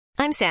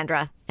I'm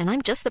Sandra, and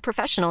I'm just the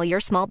professional your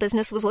small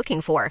business was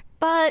looking for.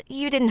 But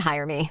you didn't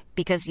hire me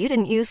because you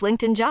didn't use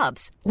LinkedIn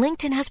Jobs.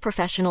 LinkedIn has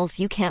professionals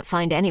you can't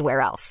find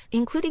anywhere else,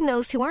 including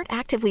those who aren't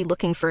actively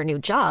looking for a new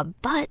job,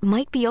 but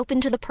might be open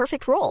to the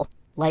perfect role,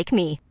 like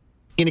me.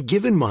 In a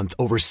given month,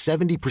 over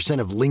 70%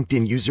 of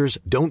LinkedIn users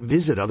don't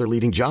visit other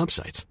leading job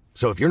sites.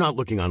 So if you're not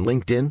looking on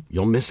LinkedIn,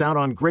 you'll miss out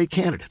on great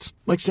candidates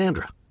like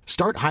Sandra.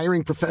 Start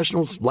hiring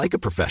professionals like a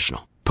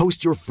professional.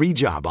 Post your free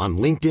job on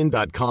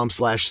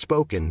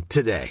linkedin.com/spoken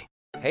today.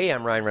 Hey,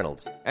 I'm Ryan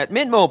Reynolds. At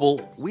Mint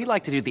Mobile, we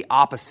like to do the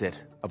opposite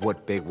of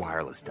what Big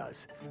Wireless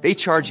does. They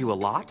charge you a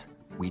lot,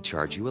 we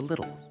charge you a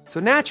little.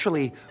 So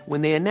naturally, when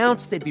they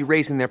announced they'd be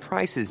raising their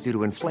prices due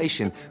to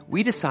inflation,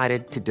 we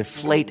decided to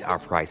deflate our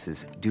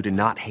prices due to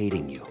not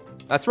hating you.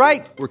 That's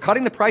right. We're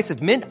cutting the price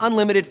of Mint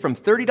Unlimited from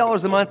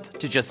 $30 a month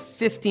to just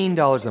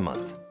 $15 a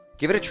month.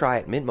 Give it a try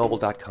at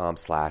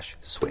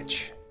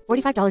mintmobile.com/switch.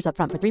 $45 up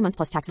front for 3 months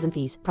plus taxes and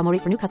fees. Promo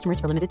rate for new customers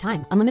for limited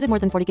time. Unlimited more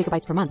than 40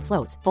 gigabytes per month.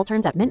 Slows full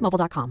terms at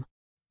mintmobile.com.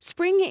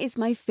 Spring is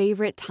my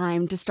favorite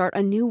time to start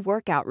a new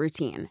workout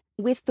routine.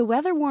 With the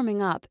weather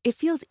warming up, it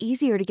feels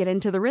easier to get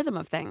into the rhythm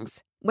of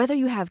things. Whether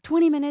you have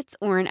 20 minutes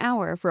or an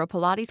hour for a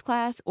Pilates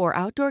class or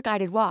outdoor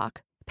guided walk,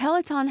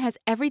 Peloton has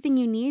everything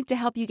you need to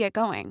help you get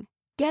going.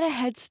 Get a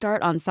head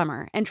start on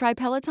summer and try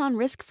Peloton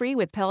risk-free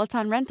with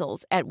Peloton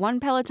Rentals at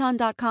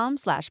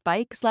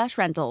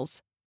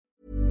onepeloton.com/bike/rentals.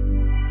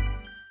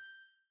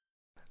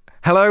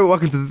 Hello,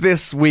 welcome to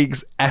this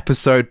week's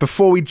episode.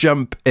 Before we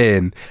jump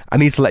in, I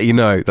need to let you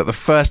know that the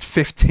first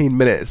 15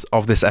 minutes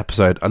of this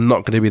episode are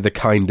not going to be the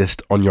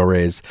kindest on your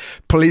ears.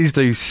 Please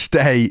do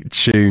stay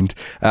tuned.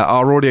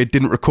 Our audio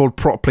didn't record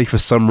properly for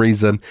some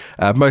reason,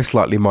 most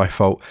likely my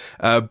fault,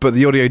 but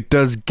the audio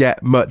does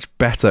get much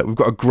better. We've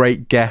got a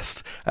great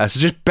guest, so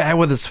just bear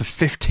with us for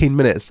 15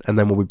 minutes and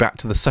then we'll be back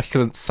to the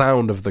succulent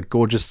sound of the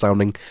gorgeous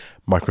sounding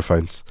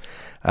microphones.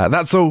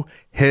 That's all.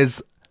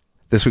 Here's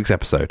this week's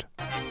episode.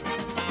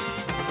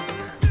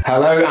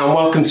 Hello and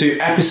welcome to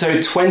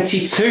episode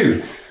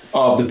 22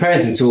 of the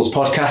Parenting Tools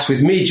podcast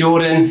with me,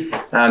 Jordan.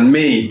 And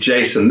me,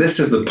 Jason. This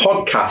is the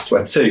podcast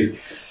where two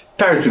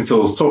parenting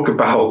tools talk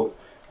about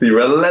the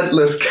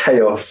relentless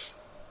chaos.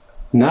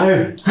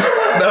 No.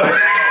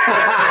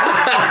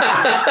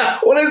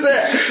 What is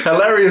it?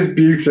 Hilarious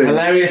beauty.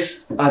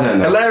 Hilarious, I don't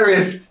know.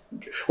 Hilarious,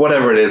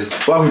 whatever it is.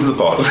 Welcome to the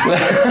pod.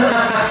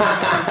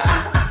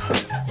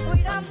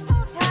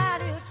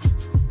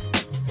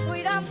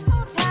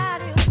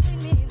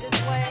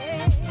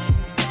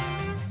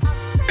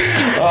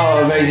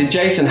 Oh, amazing.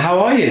 Jason, how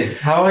are you?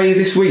 How are you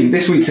this week?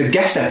 This week's a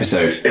guest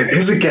episode. It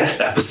is a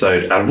guest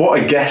episode, and what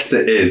a guest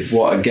it is.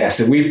 What a guest.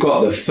 And we've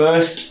got the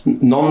first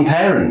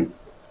non-parent.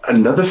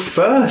 Another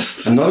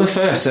first. Another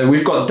first. So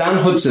we've got Dan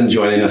Hudson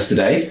joining us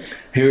today,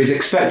 who is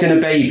expecting a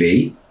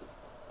baby.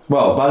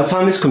 Well, by the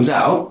time this comes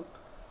out,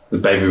 the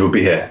baby will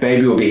be here.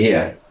 Baby will be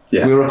here.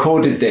 Yeah. We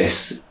recorded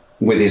this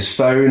with his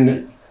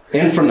phone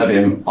in front of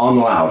him on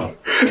loud.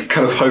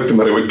 Kind of hoping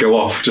that it would go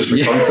off just for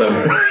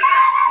content.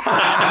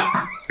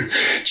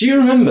 Do you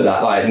remember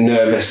that, like,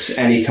 nervous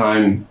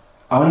anytime?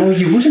 Oh, no,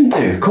 you wouldn't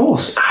do, of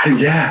course.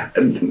 Yeah,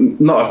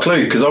 not a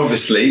clue, because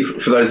obviously,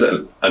 for those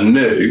that are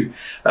new,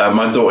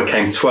 my daughter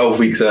came 12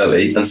 weeks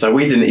early, and so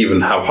we didn't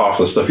even have half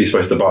the stuff you're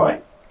supposed to buy.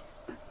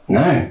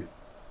 No.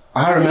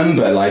 I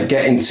remember, like,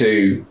 getting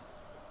to,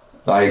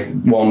 like,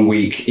 1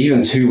 week,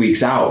 even 2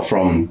 weeks out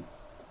from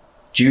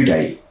due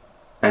date,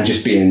 and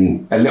just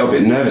being a little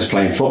bit nervous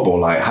playing football,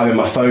 like having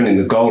my phone in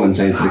the goal and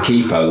saying to the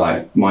keeper,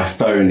 like, my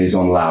phone is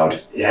on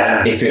loud.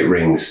 Yeah. If it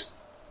rings,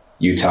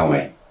 you tell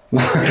me.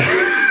 Because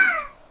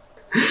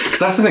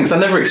that's the thing, because I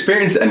never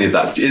experienced any of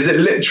that. Is it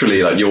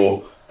literally like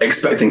you're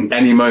expecting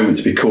any moment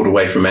to be called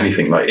away from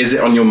anything? Like, is it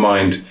on your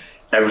mind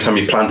every time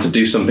you plan to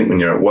do something when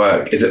you're at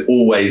work? Is it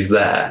always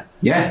there?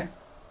 Yeah.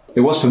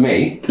 It was for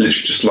me. Literally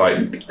just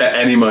like, at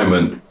any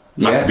moment,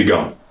 I could be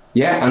gone.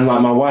 Yeah, and like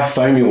my wife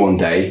phoned me one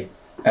day,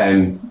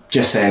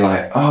 just saying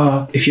like,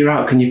 oh, if you're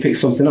out, can you pick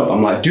something up?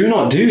 I'm like, do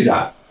not do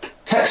that.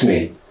 Text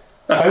me.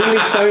 Only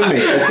phone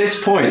me. At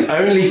this point,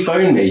 only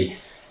phone me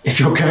if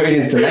you're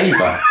going into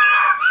labour.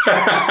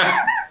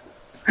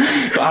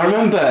 But I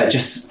remember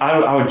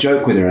I would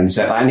joke with her and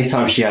say, like,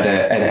 anytime she had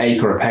an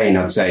ache or a pain,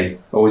 I'd say,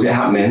 oh, is it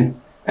happening?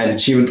 And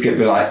she would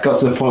got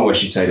to the point where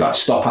she'd say, like,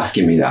 stop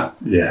asking me that.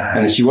 Yeah.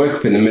 And then she woke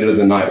up in the middle of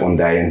the night one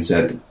day and I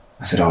said,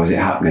 oh, is it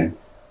happening?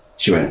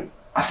 She went,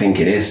 I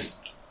think it is.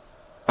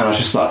 And I was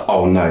just like,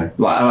 oh no.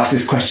 Like, I've asked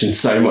this question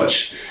so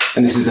much,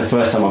 and this is the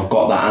first time I've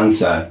got that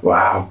answer.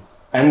 Wow.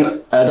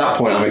 And at that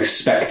point, I'm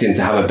expecting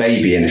to have a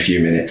baby in a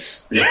few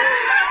minutes.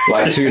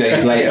 Like 2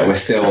 days later, we're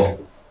still...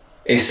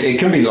 It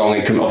can be long,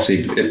 it can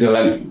obviously... The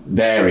length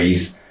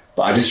varies,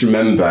 but I just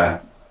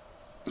remember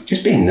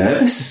just being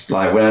nervous,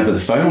 like whenever the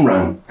phone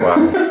rang.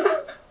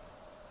 Wow.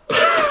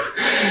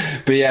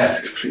 But yeah, it's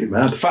completely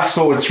mad. Fast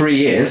forward 3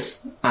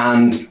 years,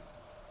 and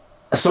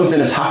something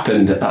has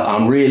happened that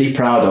I'm really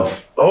proud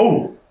of.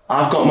 Oh!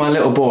 I've got my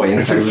little boy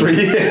into... It took 3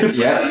 years?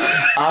 Yeah.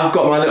 I've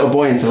got my little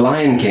boy into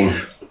Lion King.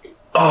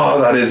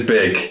 Oh, that is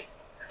big.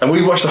 And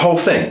we watched the whole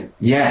thing?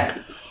 Yeah.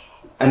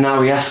 And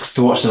now he asks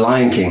to watch The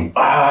Lion King.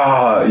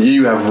 Ah,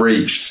 you have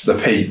reached the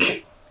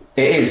peak.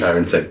 It is.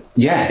 Parenting.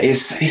 Yeah,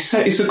 it's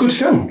a good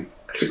film.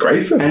 It's a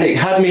great film. And it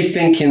had me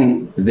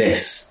thinking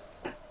this.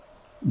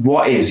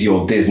 What is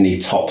your Disney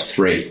top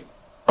 3?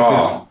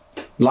 Because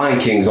Lion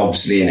King's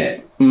obviously in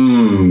it.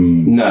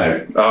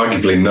 No.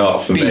 Arguably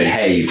not for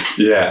Behave.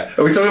 me. Yeah.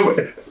 Are we talking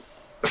about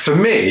for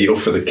me or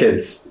for the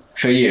kids?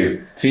 For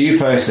you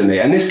personally.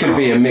 And this could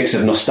be a mix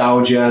of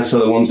nostalgia, so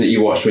the ones that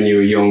you watched when you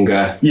were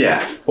younger.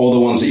 Yeah. Or the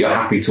ones that you're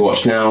happy to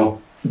watch now.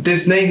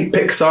 Disney,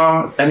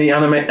 Pixar, any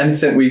anime,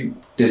 anything we...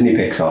 Disney,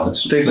 Pixar.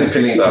 Let's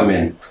link them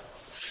in.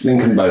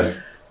 Link them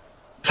both.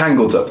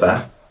 Tangled's up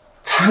there.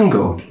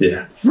 Tangled?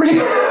 Yeah.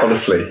 Really?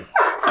 Honestly.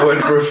 I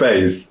went for a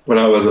phase when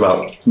I was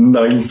about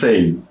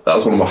 19. That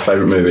was one of my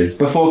favourite movies.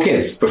 Before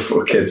kids?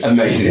 Before kids.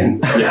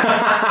 Amazing.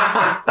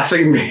 Yeah. I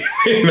think me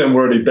and them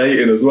were already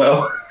dating as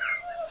well.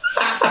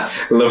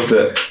 Loved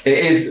it.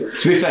 It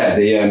is, to be fair,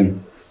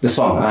 the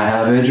song, I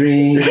Have a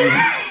Dream,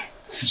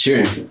 it's a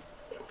tune.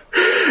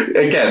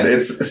 Again,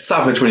 it's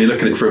savage when you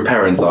look at it through a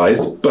parent's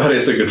eyes, but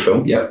it's a good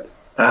film. Yep.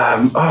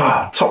 Have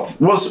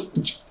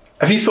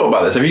you thought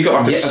about this? Have you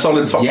got like a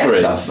solid top 3?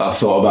 Yes, I've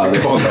thought about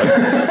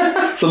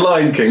this. So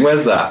Lion King,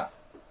 where's that?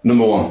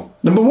 Number 1.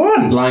 Number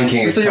 1? Lion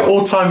King is your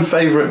all-time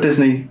favourite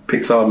Disney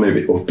Pixar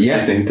movie? Or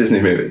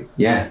Disney movie?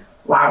 Yeah.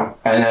 Wow.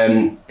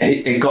 And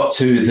it got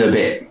to the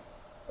bit.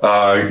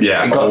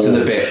 Yeah. It got to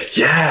the bit.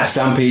 Yeah.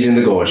 Stampede in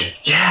the Gorge.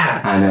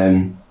 Yeah.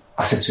 And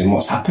I said to him,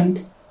 what's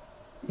happened?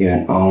 He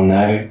went, oh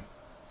no,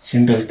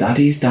 Simba's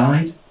daddy's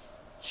died.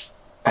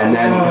 And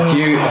then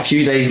a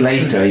few days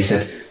later he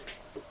said,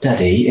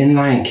 Daddy, in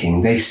Lion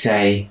King they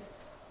say...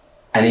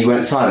 And he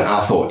went silent.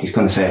 I thought he's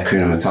going to say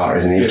Hakuna Matata,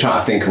 isn't he? He was trying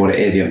to think of what it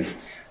is. He went,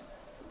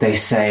 they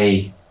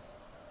say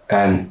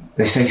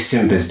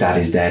Simba's dad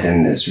is dead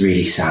and it's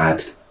really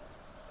sad.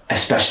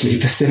 Especially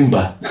for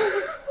Simba.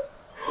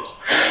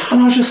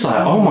 And I was just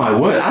like, oh my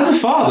word. As a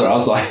father, I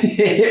was like, it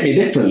hit me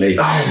differently.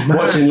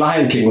 Watching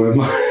Lion King with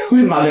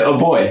my little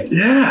boy.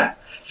 Yeah.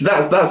 So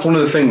that's one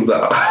of the things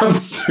that I'm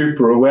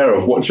super aware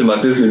of watching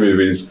like Disney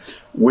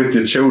movies with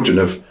your children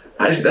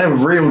they're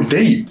real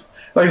deep.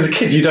 Like as a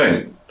kid, you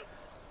don't.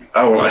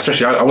 Oh, well,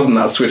 especially I wasn't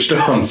that switched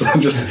on, so I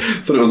just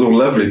thought it was all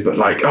lovely. But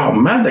like, oh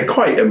man, they're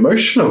quite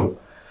emotional.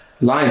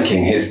 Lion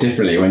King hits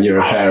differently when you're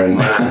a parent.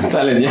 I'm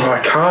telling you. Oh, I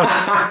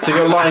can't. So you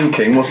got Lion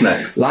King. What's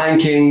next? Lion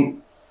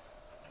King,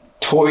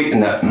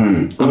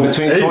 I'm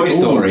between Toy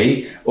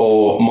Story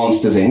or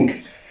Monsters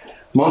Inc.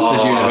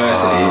 Monsters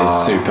University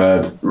is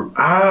superb.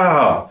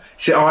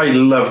 See, I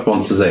loved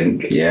Monsters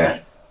Inc. Yeah.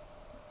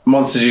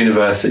 Monsters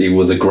University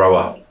was a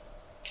grower.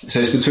 So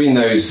it's between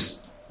those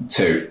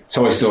two.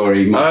 Toy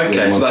Story, Monsters,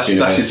 okay, so that's your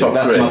top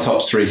 3. That's my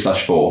top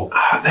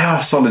 3/4. They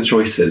are solid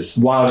choices.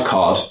 Wild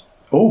card.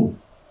 Oh.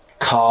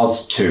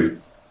 Cars 2.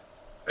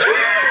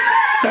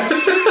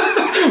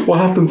 What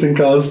happens in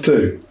Cars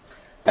 2?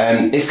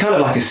 It's kind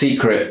of like a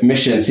secret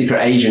mission,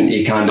 secret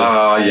agent-y kind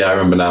of yeah, I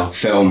remember now.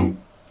 film.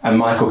 And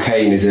Michael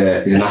Caine is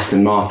an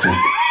Aston Martin.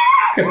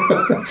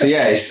 So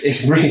yeah,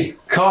 it's really...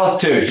 Cars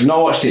 2, if you've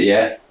not watched it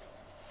yet,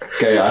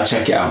 go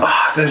check it out.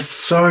 There's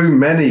so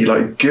many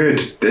like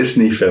good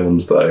Disney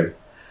films though.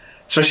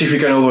 Especially if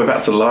you're going all the way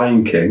back to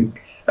Lion King.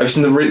 Have you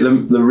seen the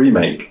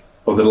remake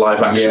or the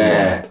live action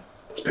one?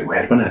 It's a bit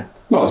weird, wasn't it?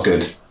 Not as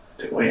good. It's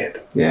a bit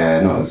weird.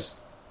 Yeah, not as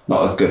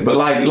good. But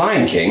like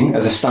Lion King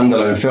as a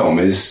standalone film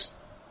is,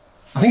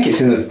 I think it's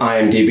in the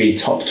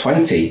IMDb top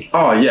 20.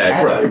 Oh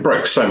yeah, it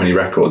broke so many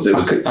records.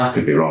 I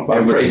could be wrong, but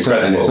I'm pretty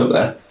certain it's up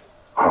there.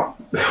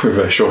 With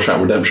a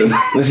Shawshank Redemption.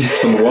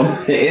 It's number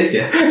 1. It is,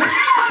 yeah.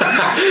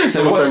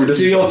 So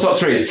your top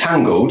 3 is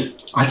Tangled.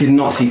 I did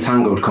not see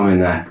Tangled come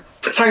in there.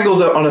 Tangled's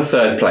on a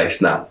 3rd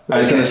place now.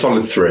 Okay. It's in a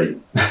solid 3.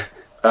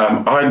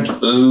 I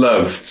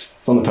loved...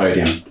 It's on the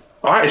podium.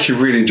 I actually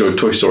really enjoyed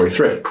Toy Story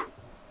 3.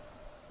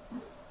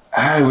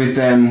 Oh, with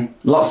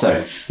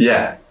Lotso.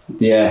 Yeah.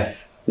 Yeah.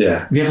 Yeah.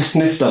 Have you ever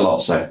sniffed a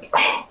Lotso?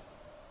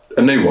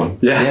 A new one?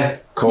 Yeah. Yeah,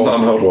 of course.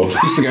 Not an old one. I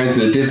used to go into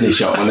the Disney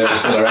shop when they were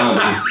still around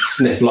and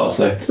sniff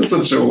Lotso. That's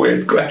such a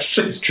weird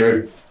question. It's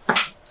true.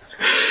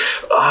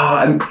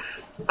 And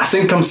I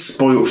think I'm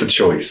spoilt for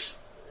choice.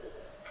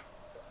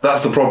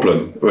 That's the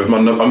problem with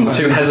I'm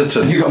too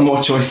hesitant. Have you got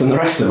more choice than the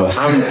rest of us?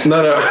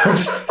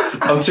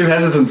 I'm too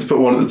hesitant to put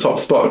one at the top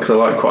spot because I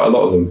like quite a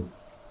lot of them.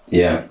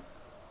 Yeah.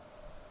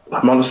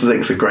 Like Monsters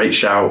Inc.'s a great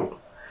shout.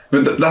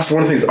 But that's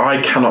one of the things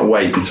I cannot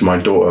wait until my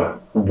daughter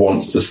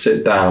wants to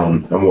sit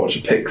down and watch a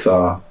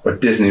Pixar or a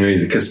Disney movie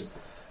because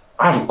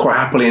I quite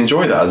happily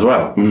enjoy that as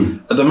well.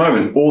 At the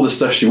moment, all the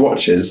stuff she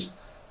watches,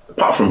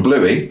 apart from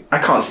Bluey, I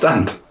can't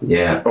stand.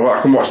 Yeah. Or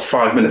I can watch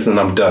 5 minutes and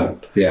then I'm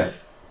done. Yeah.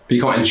 But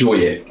you can't enjoy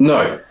it.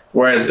 No.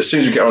 Whereas as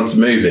soon as we get onto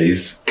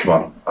movies, come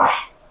on.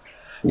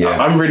 Yeah.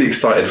 I'm really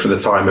excited for the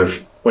time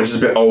of when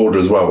she's a bit older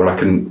as well, when I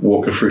can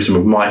walk her through some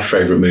of my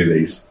favourite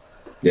movies.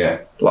 Yeah.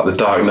 Like The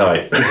Dark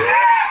Knight.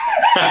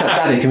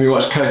 Daddy, can we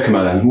watch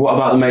Cocomelon? What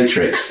about The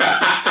Matrix?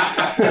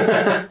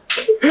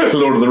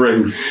 Lord of the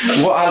Rings.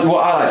 What I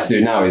like to do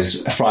now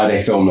is a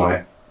Friday film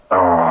night.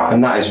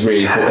 And that is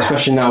really cool,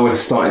 especially now we're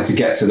starting to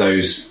get to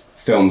those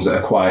films that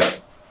are quite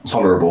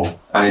tolerable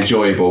and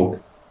enjoyable.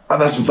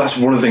 And that's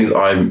one of the things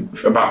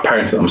about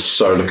parenting I'm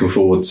so looking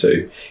forward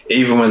to.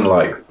 Even when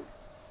like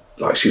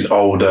she's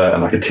older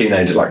and like a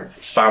teenager, like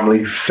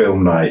family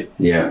film night.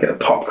 Yeah. Get the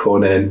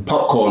popcorn in.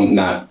 Popcorn,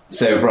 no.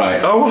 So, right.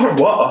 Oh,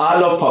 what? I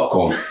love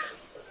popcorn.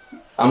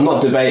 I'm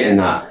not debating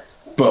that.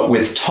 But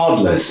with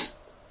toddlers...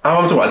 Oh,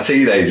 I'm talking about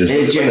teenagers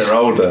when they're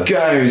older. It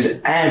goes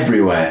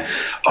everywhere.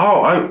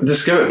 Oh, I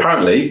discovered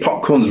apparently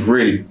popcorn's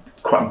really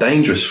quite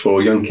dangerous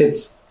for young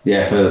kids.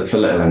 Yeah, for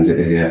little ones it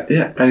is, yeah.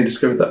 Yeah, I only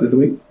discovered that the other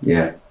week.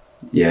 Yeah.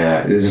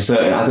 Yeah, there's a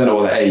certain... I don't know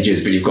what the age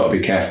is, but you've got to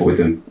be careful with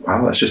them.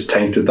 Wow, that's just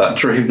tainted that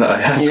dream that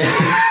I had.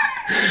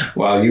 Yeah.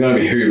 Well, you're going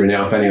to be hoovering it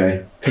up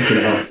anyway. Picking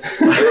it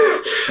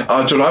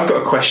up. John, I've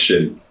got a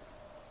question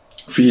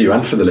for you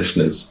and for the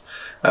listeners.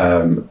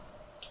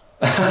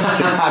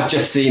 I've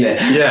just seen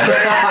it.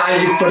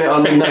 Yeah. You put it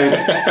on the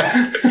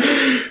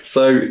notes.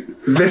 So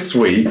this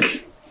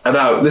week, and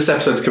now this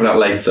episode's coming out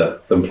later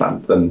than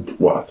planned, than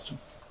what?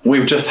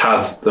 We've just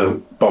had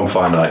the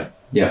bonfire night.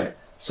 Yeah.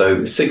 So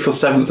the 6th or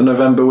 7th of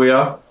November we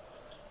are.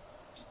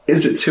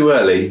 Is it too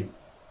early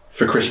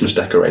for Christmas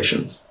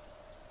decorations?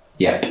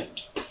 Yep.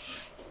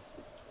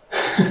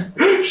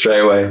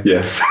 Straight away,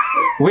 yes.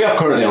 We are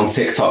currently on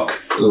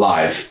TikTok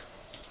live.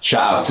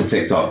 Shout out to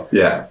TikTok.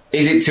 Yeah.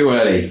 Is it too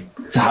early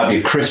to have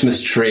your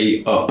Christmas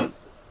tree up?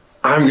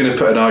 I'm going to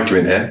put an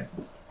argument here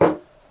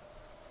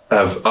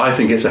of I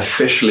think it's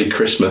officially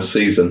Christmas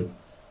season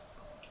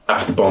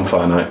after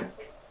bonfire night.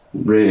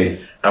 Really?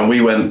 And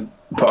we went,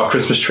 put our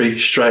Christmas tree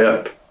straight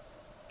up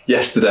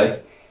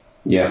yesterday.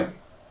 Yeah.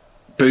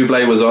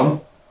 Buble was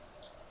on.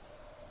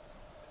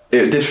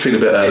 It did feel a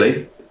bit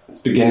early. It's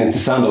beginning to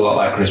sound a lot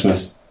like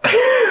Christmas.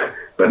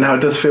 But now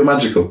it does feel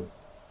magical.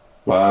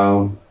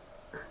 Well,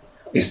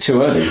 it's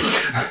too early.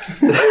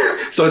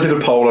 So I did a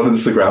poll on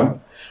Instagram.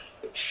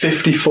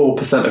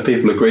 54% of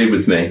people agreed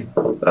with me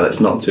that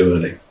it's not too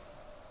early.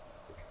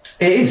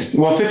 It is.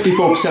 Well,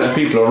 54% of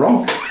people are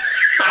wrong.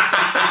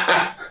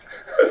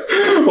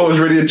 What was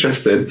really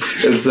interesting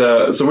is,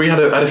 so we had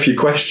a few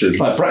questions.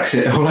 It's like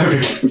Brexit all over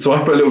again. So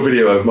I put a little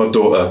video of my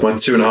daughter, my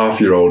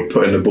 2.5-year-old,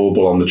 putting a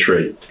bauble on the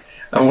tree.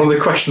 And one of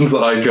the questions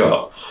that I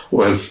got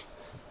was,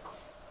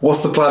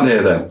 what's the plan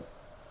here then?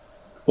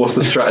 What's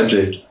the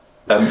strategy?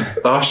 And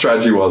our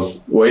strategy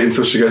was, wait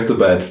until she goes to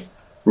bed,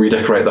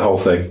 redecorate the whole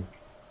thing.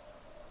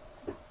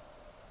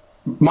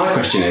 My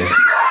question is,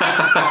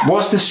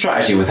 what's the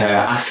strategy with her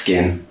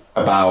asking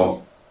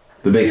about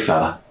the big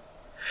fella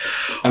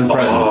and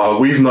presents?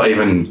 Oh, we've not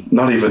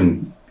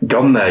even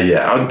gone there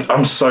yet.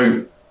 I'm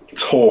so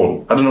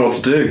torn. I don't know what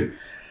to do.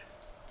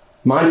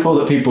 Mindful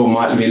that people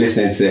might be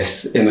listening to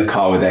this in the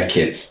car with their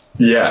kids.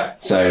 Yeah.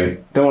 So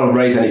don't want to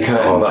raise any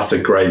curtains. Oh, that's a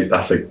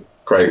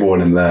great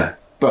warning there.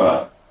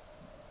 But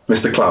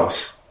Mr.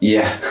 Klaus.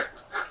 Yeah.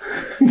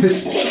 And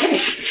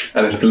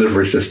his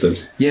delivery system.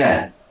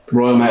 Yeah.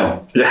 Royal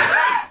Mail.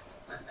 Yeah.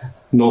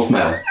 North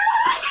Mail.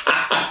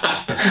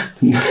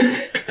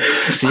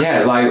 So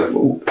yeah,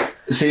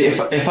 see,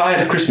 if I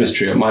had a Christmas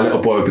tree up, my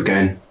little boy would be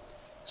going,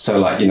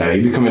 so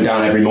he'd be coming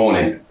down every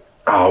morning.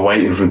 Oh,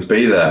 waiting for him to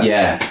be there.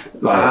 Yeah.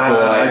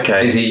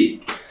 Okay. Is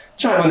he...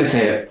 Do you know when they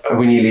say, are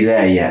we nearly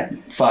there yet?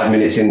 5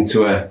 minutes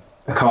into a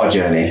car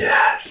journey.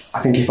 Yes.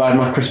 I think if I had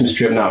my Christmas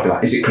tree up now, I'd be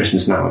like, is it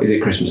Christmas now? Is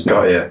it Christmas now?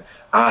 Got you.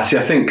 See,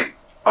 I think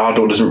our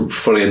daughter doesn't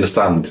fully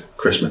understand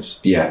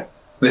Christmas. Yeah.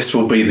 This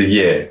will be the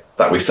year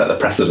that we set the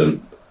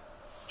precedent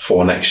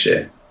for next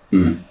year.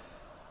 Mm.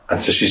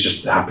 And so she's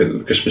just happy that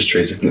the Christmas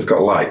tree is up and it's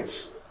got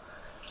lights.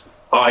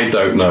 I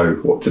don't know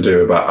what to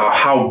do about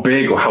how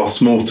big or how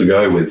small to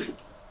go with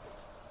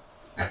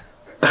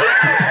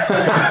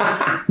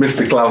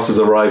Mr. Klaus's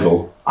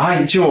arrival.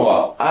 Do you know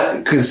what?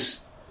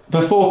 Because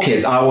before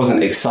kids, I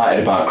wasn't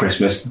excited about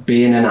Christmas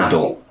being an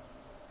adult.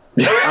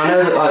 I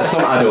know that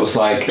some adults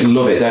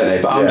love it, don't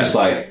they? But I'm just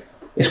like,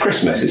 it's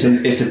Christmas.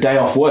 It's a day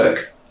off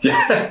work.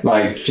 Yeah.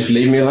 Just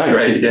leave me alone. It's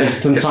great, yeah. It's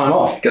some time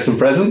off. Get some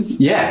presents?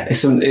 Yeah, it's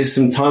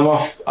some time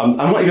off. I'm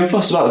not even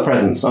fussed about the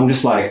presents. I'm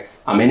just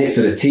I'm in it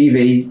for the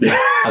TV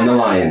and the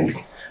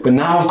Lions. But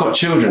now I've got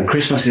children.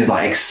 Christmas is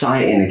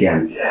exciting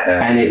again.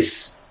 Yeah. And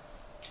it's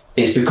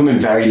becoming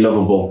very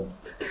lovable.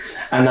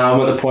 And now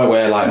I'm at the point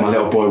where my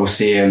little boy will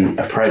see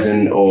a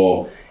present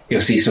or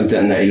he'll see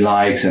something that he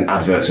likes, and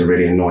adverts are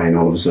really annoying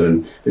all of a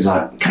sudden. He's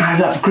like, can I have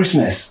that for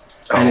Christmas?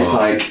 And it's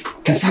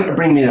can Santa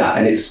bring me that?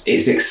 And it's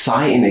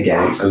exciting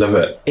again. I love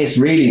it. It's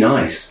really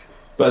nice.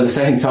 But at the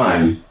same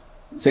time,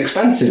 it's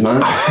expensive,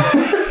 man.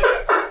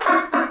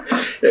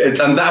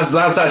 And that's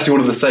actually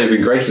one of the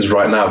saving graces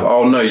right now.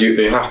 Oh no,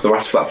 you have to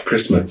ask for that for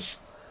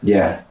Christmas.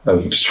 Yeah. I'm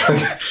just trying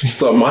to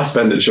stop my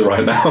expenditure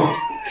right now.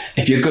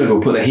 If you're good,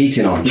 we'll put the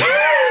heating on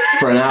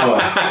for an hour.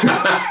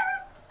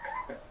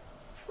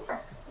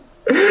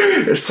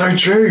 It's so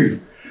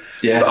true.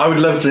 Yeah. But I would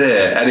love to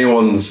hear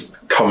anyone's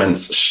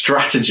comments,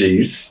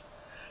 strategies.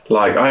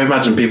 I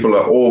imagine people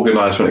are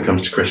organised when it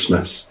comes to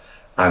Christmas.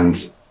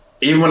 And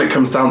even when it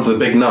comes down to the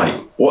big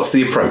night, what's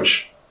the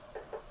approach?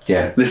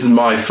 Yeah. This is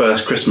my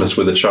first Christmas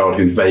with a child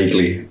who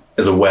vaguely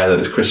is aware that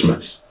it's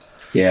Christmas.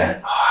 Yeah.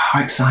 Oh,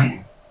 how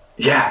exciting.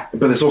 Yeah,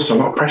 but there's also a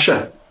lot of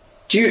pressure.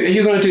 Are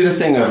you going to do the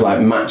thing of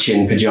like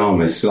matching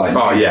pajamas? Like,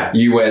 oh yeah,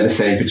 you wear the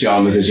same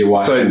pajamas as your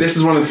wife. So this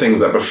is one of the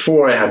things that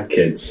before I had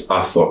kids,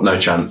 I thought no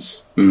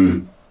chance,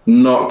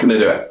 not going to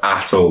do it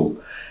at all.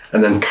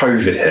 And then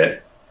COVID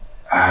hit,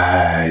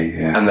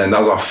 yeah. And then that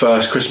was our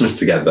first Christmas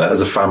together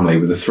as a family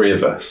with the three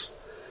of us.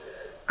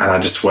 And I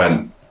just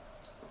went,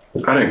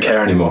 I don't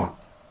care anymore.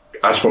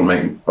 I just want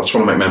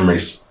to make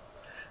memories.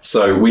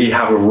 So we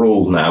have a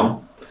rule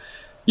now.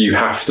 You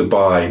have to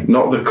buy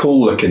not the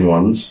cool looking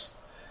ones.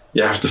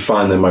 You have to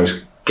find the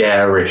most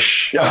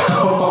garish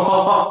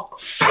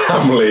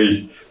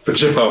family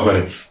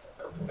pajamas.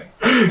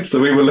 So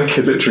we were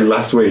looking literally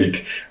last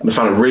week and I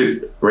found a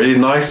really, really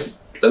nice.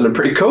 They look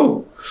pretty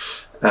cool.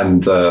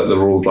 And the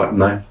rule's like,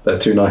 no, they're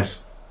too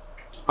nice.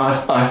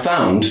 I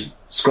found,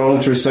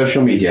 scrolling through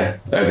social media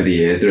over the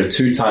years, there are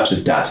two types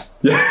of dad.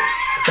 Yeah.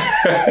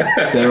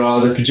 There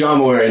are the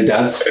pyjama wearing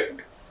dads,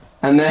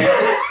 and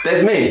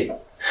there's me.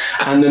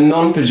 And the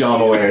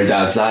non-pyjama wearing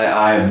dads,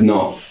 I haven't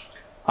done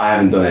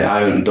it.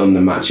 I haven't done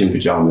the matching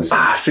pyjamas.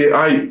 See,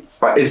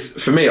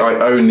 it's for me. I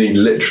only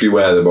literally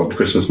wear them on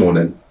Christmas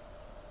morning.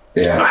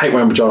 Yeah, I hate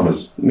wearing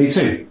pajamas. Me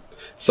too.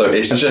 So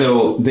it's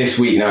until this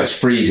week now. It's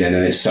freezing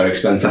and it's so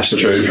expensive. That's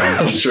true.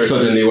 That's true.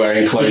 Suddenly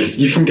wearing clothes.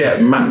 You can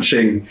get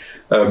matching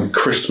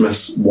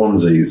Christmas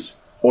onesies,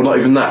 or not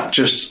even that.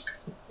 Just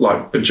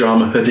like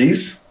pajama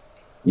hoodies.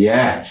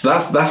 Yeah. So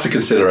that's a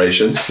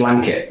consideration.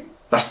 Blanket.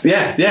 That's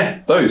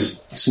those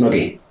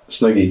Snuggie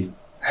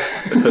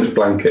hood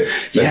blanket.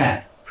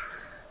 Yeah.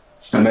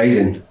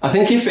 Amazing. I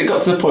think if it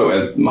got to the point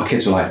where my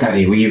kids were like,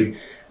 Daddy, will you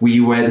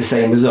wear the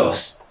same as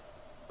us?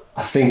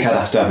 I think I'd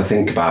have to have a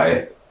think about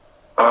it.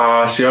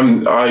 See,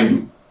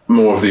 I'm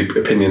more of the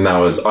opinion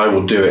now as I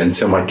will do it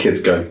until my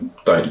kids go,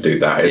 don't do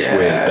that. It's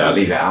weird, Dad.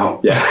 Leave it out.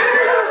 Yeah.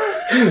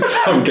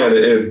 So get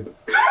it in.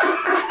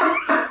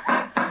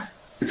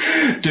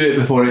 Do it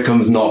before it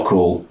becomes not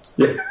cool.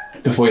 Yeah.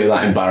 Before you're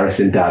that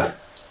embarrassing dad.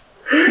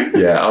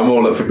 Yeah, I'm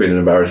all up for being an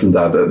embarrassing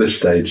dad at this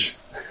stage.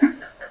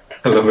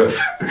 I love it.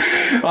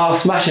 Oh,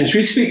 smashing. Should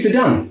we speak to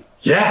Dan?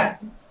 Yeah.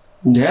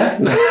 Yeah,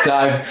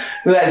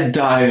 let's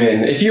dive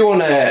in. If you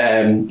want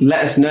to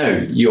let us know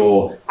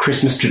your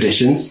Christmas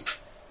traditions.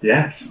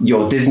 Yes.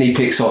 Your Disney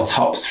Pixar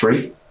top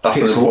 3. That's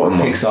an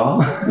important one.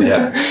 Pixar.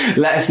 Yeah.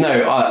 Let us know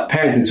at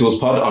Parenting Tools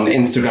Pod on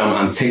Instagram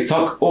and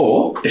TikTok,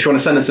 or if you want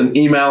to send us an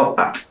email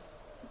at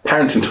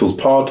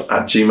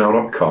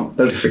parentingtoolspod@gmail.com.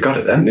 No, I forgot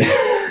it then.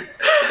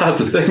 Hard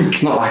to think.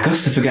 It's not like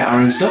us to forget our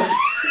own stuff.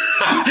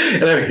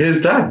 Anyway, here's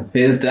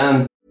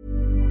Dan.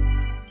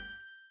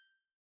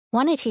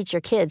 Want to teach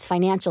your kids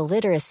financial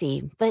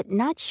literacy, but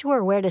not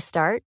sure where to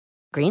start?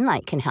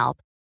 Greenlight can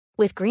help.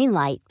 With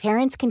Greenlight,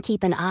 parents can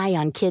keep an eye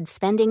on kids'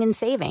 spending and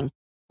saving,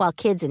 while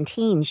kids and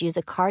teens use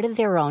a card of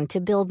their own to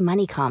build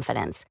money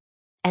confidence.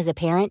 As a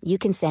parent, you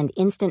can send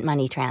instant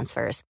money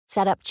transfers,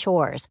 set up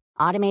chores,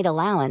 automate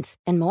allowance,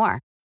 and more.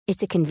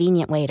 It's a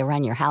convenient way to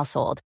run your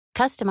household,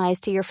 customized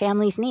to your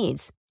family's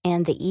needs,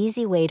 and the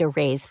easy way to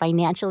raise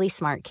financially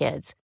smart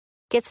kids.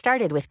 Get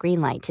started with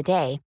Greenlight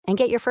today and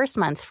get your first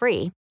month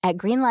free at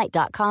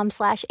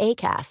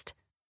greenlight.com/ACAST.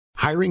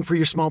 Hiring for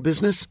your small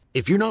business?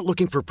 If you're not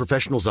looking for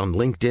professionals on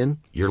LinkedIn,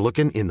 you're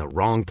looking in the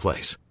wrong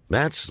place.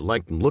 That's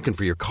like looking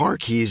for your car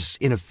keys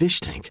in a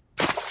fish tank.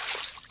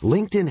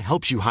 LinkedIn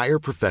helps you hire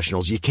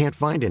professionals you can't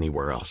find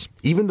anywhere else,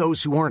 even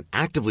those who aren't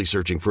actively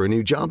searching for a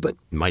new job but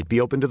might be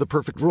open to the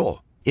perfect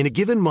role. In a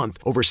given month,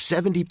 over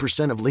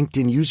 70% of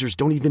LinkedIn users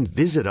don't even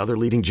visit other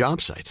leading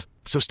job sites.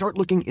 So start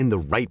looking in the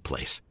right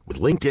place.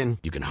 With LinkedIn,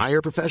 you can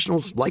hire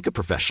professionals like a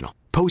professional.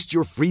 Post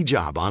your free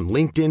job on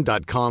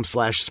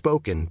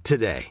linkedin.com/spoken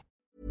today.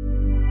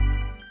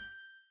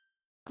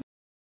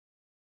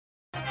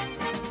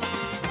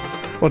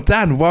 Well,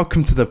 Dan,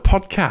 welcome to the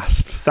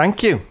podcast.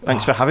 Thank you.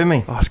 Thanks for having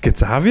me. Oh, it's good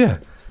to have you.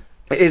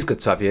 It is good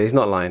to have you. He's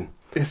not lying.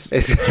 It's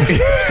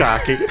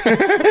Sarky.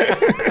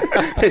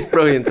 It's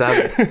brilliant to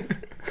have you.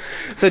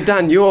 So,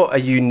 Dan, you're a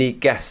unique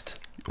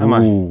guest Am I?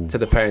 to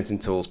the Parenting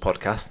Tools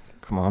podcast.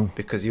 Come on.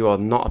 Because you are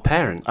not a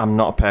parent. I'm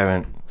not a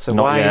parent. So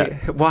Not why yet.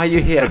 are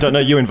you here? I don't know.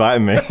 You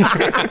invited me.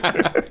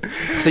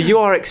 So you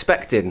are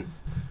expecting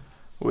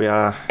We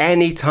are.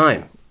 any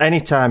time.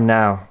 Anytime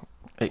now.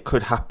 It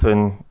could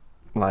happen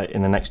like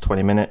in the next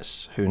 20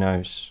 minutes. Who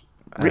knows?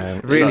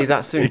 Really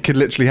that soon? It could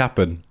literally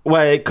happen.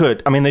 Well, it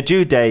could. I mean, the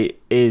due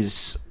date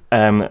is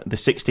the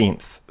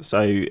 16th.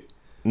 So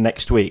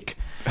next week.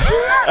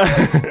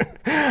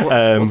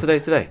 What's the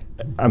date today?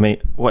 I mean,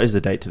 what is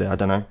the date today? I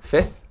don't know.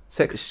 5th?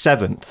 6th?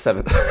 7th.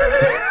 7th.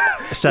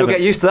 7th. You'll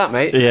get used to that,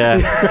 mate. Yeah.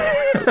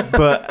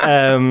 But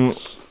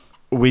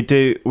we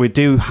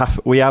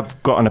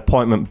have got an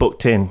appointment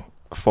booked in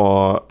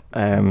for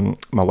my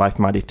wife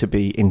Maddie to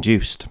be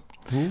induced.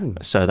 Ooh.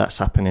 So that's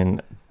happening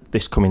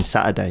this coming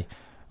Saturday.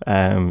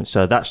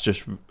 So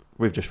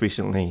we've just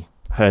recently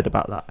heard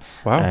about that.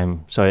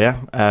 Wow. So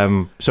yeah.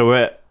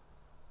 So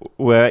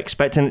we're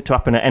expecting it to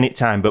happen at any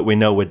time, but we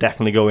know we're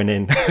definitely going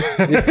in.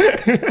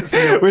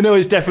 We know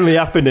it's definitely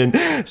happening.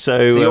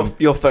 So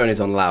your phone is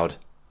on loud.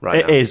 right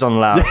It now. is on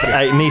loud.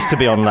 It needs to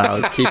be on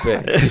loud. Keep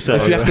it. So,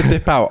 If you have to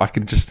dip out, I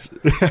can just...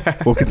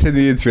 We'll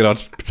continue the interview and I'll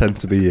just pretend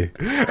to be you.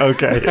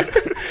 okay.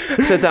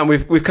 So Dan,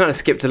 we've kind of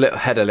skipped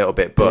ahead a little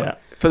bit, but Yeah.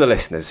 for the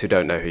listeners who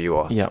don't know who you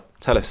are, Yeah.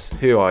 tell us,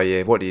 who are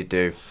you? What do you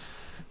do?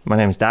 My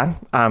name is Dan.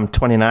 I'm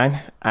 29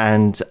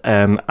 and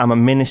I'm a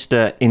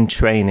minister in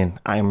training.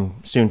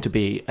 I'm soon to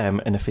be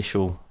an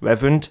official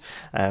reverend,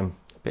 a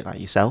bit like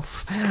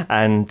yourself.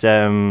 And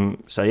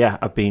so, yeah,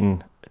 I've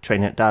been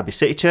training at Derby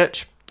City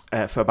Church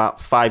for about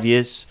 5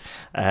 years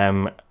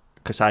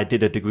because I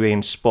did a degree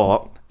in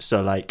sport.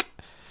 So, like,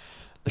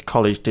 the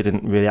college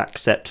didn't really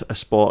accept a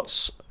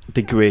sports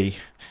degree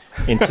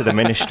into the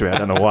ministry. I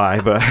don't know why,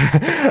 but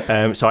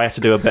so I had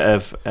to do a bit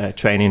of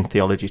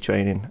theology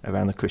training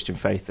around the Christian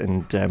faith,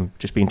 and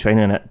just been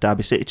training at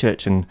Derby City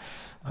Church. And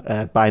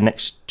by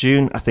next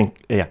June,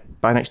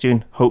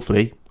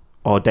 hopefully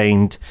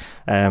ordained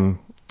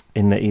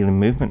in the Elim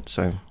movement.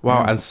 So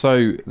Wow, and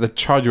so the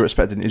child you're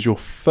expecting is your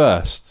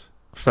first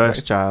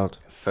child,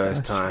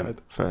 First time.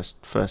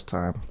 first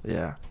time.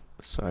 Yeah.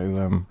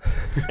 So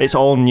it's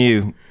all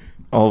new,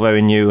 all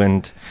very new,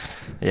 and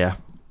yeah.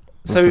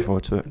 Looking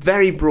forward to it.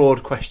 Very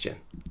broad question.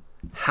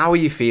 How are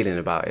you feeling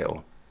about it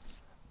all?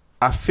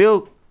 I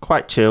feel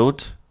quite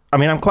chilled. I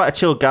mean, I'm quite a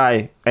chill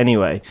guy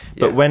anyway,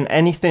 but Yeah. when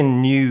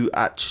anything new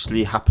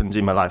actually happens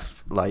in my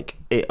life, like,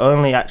 it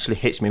only actually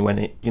hits me when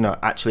it,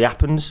 actually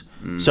happens.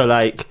 So,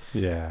 like,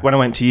 when I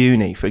went to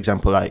uni, for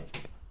example,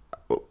 like,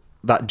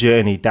 that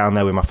journey down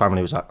there with my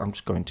family was like, I'm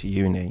just going to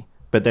uni.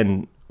 But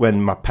then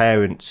when my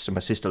parents and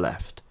my sister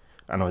left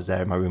and I was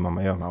there in my room on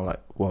my own, I was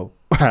like, whoa.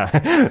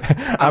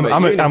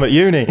 I'm at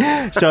uni.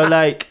 So,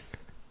 like,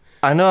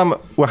 I know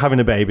we're having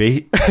a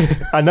baby.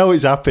 I know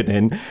it's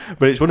happening,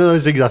 but it's one of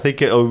those things I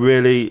think it'll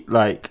really,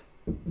 like,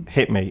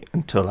 hit me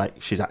until,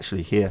 like, she's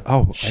actually here.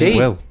 Oh, She? it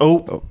will.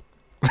 Oh.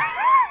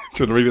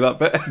 Do you want to read me that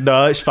bit?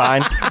 No, it's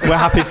fine.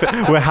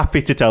 We're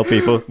happy to tell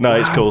people. No,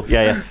 it's cool.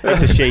 Yeah.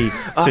 It's a she.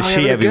 It's a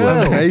she, having a everyone.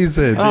 girl.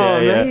 Amazing. Oh,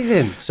 Yeah.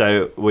 amazing.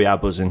 So we are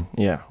buzzing.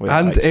 Yeah.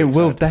 And it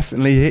will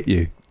definitely hit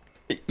you.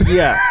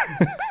 Yeah.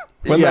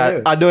 When Yeah, they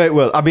do. I know it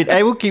will. I mean,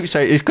 everyone keeps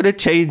saying it's going to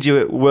change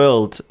your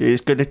world.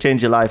 It's going to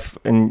change your life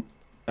and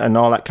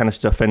all that kind of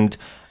stuff. And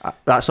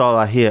that's all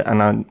I hear.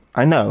 And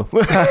I know.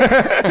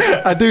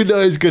 I do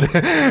know it's good.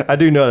 I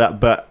do know that,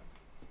 but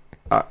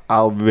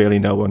I'll really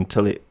know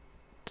until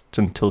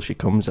she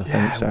comes, I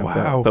think. So,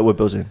 wow. but we're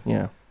buzzing.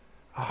 Yeah.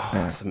 Oh,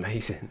 that's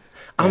amazing.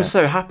 I'm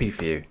so happy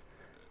for you. And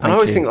I Thank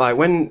always you. think, like,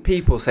 when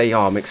people say,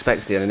 I'm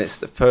expecting, and it's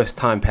the first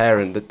time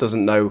parent that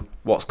doesn't know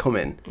what's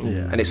coming,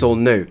 and it's all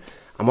new,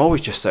 I'm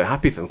always just so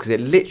happy for them because it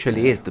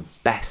literally is the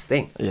best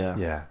thing. Yeah.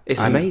 Yeah.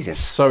 It's And amazing.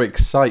 It's so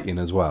exciting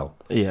as well.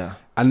 Yeah.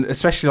 And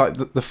especially,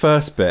 like, the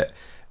first bit,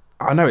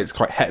 I know it's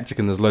quite hectic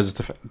and there's loads of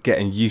stuff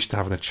getting used to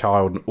having a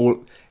child and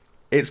all.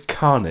 It's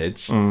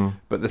carnage,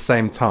 but at the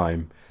same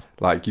time,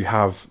 like, you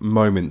have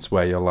moments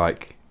where you're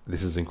like,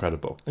 this is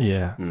incredible.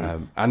 Yeah.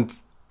 And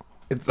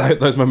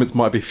those moments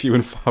might be few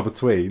and far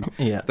between.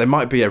 Yeah. They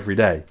might be every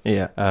day.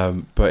 Yeah.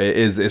 But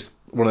it's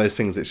one of those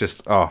things that's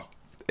just,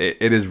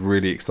 it is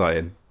really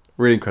exciting.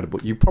 Really incredible.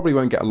 You probably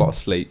won't get a lot of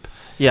sleep.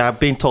 Yeah, I've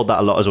been told that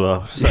a lot as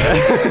well. So.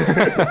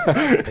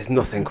 There's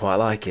nothing quite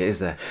like it, is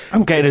there?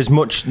 I'm getting as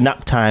much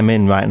nap time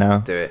in right now.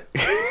 Do it.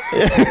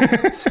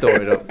 Store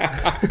it up.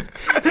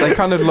 They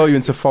kind of lull you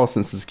into a false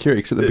sense of security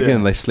because at the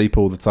beginning they sleep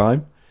all the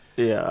time.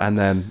 Yeah. And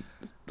then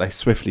they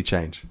swiftly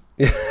change.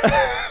 They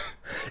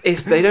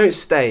don't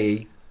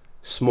stay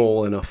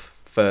small enough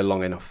for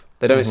long enough.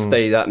 They don't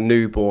stay that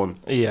newborn.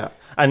 Yeah.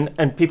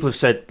 And people have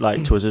said,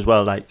 like, to us as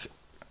well, like,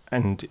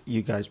 and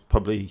you guys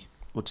probably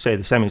would say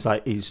the same,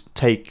 is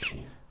take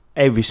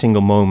every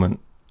single moment,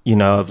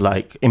 of,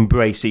 like,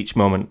 embrace each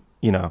moment,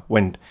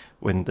 when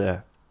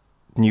the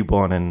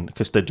newborn, and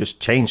because they just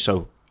change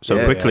so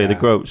quickly, they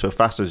grow up so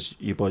fast, as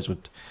you boys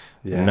would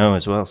know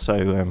as well. So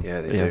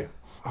Yeah, they do.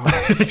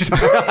 He's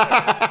like,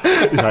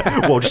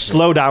 well, just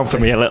slow down for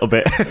me a little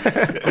bit.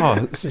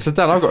 So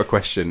Dan, I've got a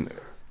question.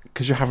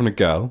 Because you're having a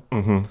girl,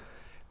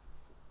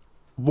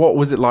 what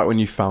was it like when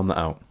you found that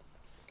out?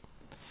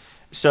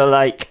 So,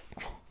 like,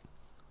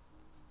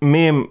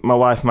 me and my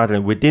wife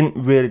Madeline, we didn't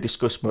really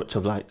discuss much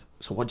of, like,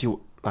 so what do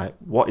you like?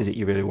 What is it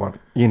you really want?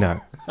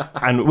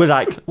 And we're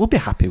like, we'll be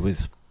happy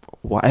with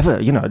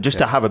whatever. Just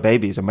to have a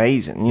baby is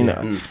amazing.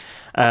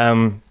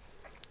 And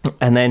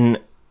then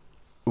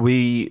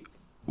we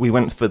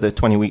went for the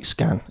 20-week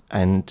scan,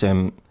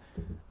 and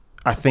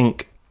I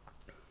think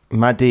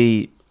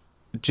Maddie,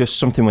 just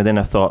something within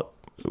her thought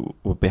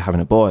would be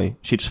having a boy.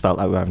 She just felt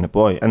like we were having a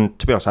boy, and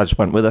to be honest, I just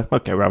went with her.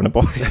 Okay, we're having a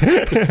boy.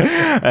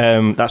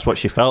 That's what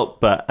she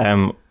felt, but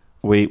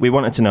we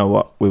wanted to know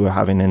what we were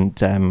having, and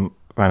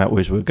ran out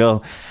with a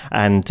girl.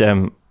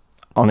 And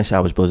honestly, I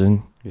was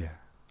buzzing. Yeah,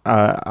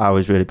 I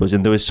was really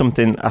buzzing. There was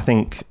something, I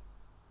think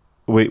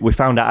we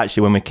found out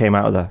actually when we came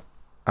out of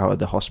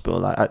the hospital.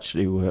 Like,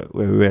 actually, we were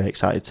really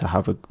excited to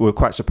have we were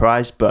quite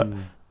surprised, but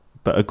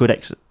a good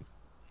excitement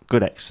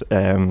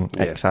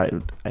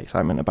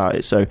about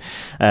it. So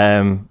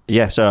buzzing.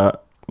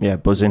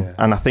 Yeah.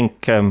 And I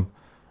think I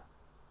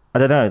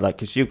don't know, like,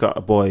 because you've got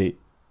a boy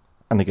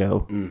and a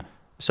girl.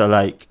 So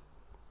like,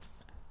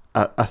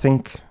 I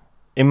think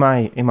in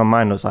my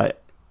mind I was like,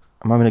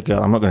 I'm having a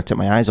girl, I'm not going to take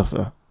my eyes off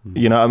her.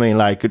 You know what I mean?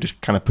 Like,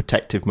 just kind of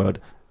protective mode.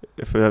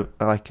 If I'm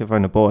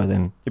having a boy,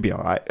 then it'd be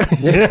all right.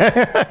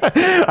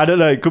 I don't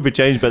know, it could be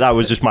changed, but that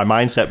was just my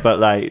mindset. But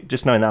like,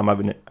 just knowing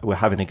that we're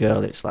having a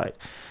girl, it's like,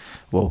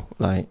 well,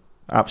 like,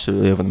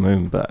 absolutely over the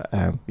moon. But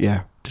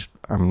yeah, just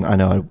I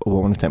know I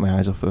won't want to take my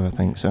eyes off her, I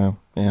think. So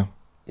yeah,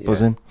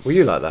 buzzing. Were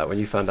you like that when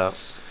you found out?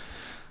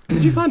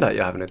 Did you find out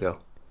you're having a girl?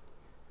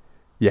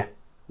 Yeah.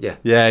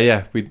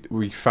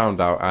 We found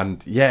out,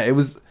 and yeah, it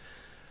was.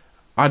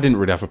 I didn't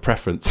really have a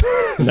preference.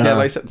 No. Yeah,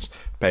 like I said,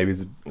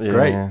 baby's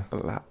great.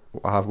 Yeah.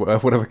 I'll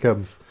have whatever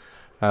comes.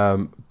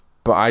 But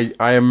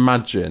I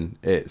imagine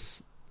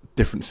it's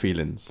different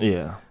feelings.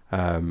 Yeah.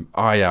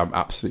 I am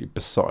absolutely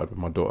besotted with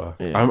my daughter.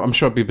 Yeah. I'm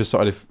sure I'd be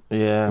besotted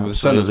with the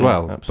son as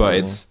well.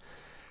 Absolutely. But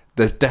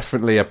there's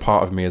definitely a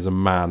part of me as a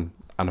man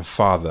and a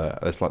father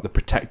that's like the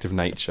protective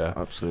nature,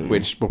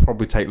 which will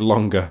probably take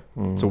longer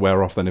to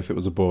wear off than if it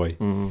was a boy.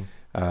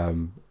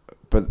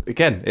 But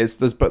again,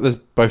 there's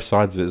both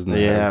sides of it, isn't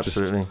there? Yeah,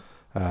 absolutely.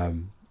 Just,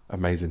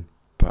 amazing.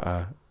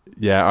 But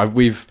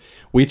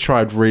we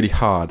tried really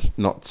hard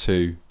not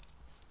to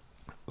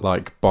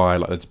like buy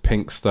like loads of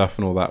pink stuff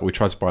and all that. We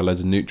tried to buy loads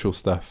of neutral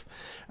stuff,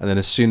 and then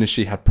as soon as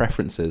she had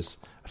preferences,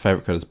 her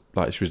favourite colours,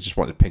 like she was just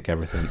wanted pink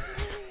everything.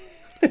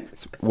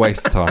 It's a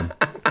waste of time.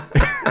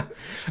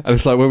 And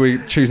it's like when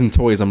we're choosing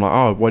toys, I'm like,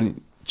 oh, why don't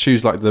you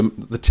choose like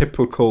the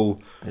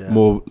typical,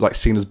 more like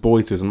seen as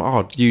boy toys? I'm like,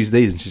 oh, use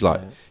these, and she's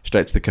like,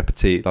 straight to the cup of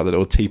tea, like the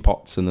little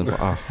teapots, and then like,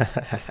 oh,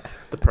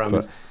 the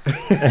prams.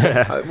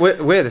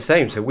 We're the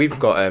same. So we've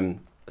got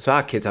so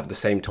our kids have the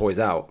same toys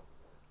out,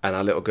 and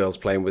our little girl's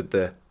playing with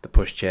the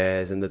push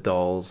chairs and the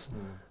dolls.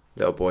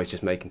 Little boy's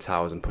just making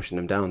towers and pushing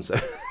them down. So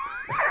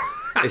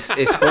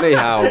it's funny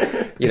how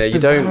you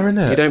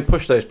don't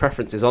push those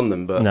preferences on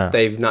them, but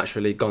they've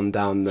naturally gone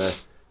down the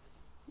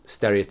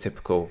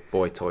stereotypical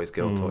boy toys,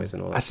 girl toys,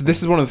 and all that. So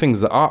this is one of the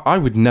things that I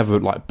would never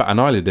like bat an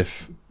eyelid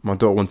if my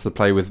daughter wanted to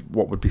play with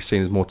what would be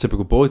seen as more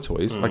typical boy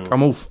toys. Like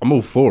I'm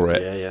all for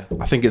it. Yeah.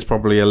 I think it's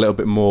probably a little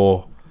bit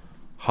more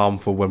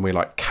harmful when we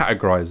like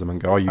categorize them and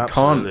go, oh, you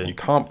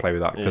can't play with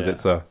that because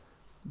it's a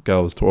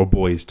girl's toy or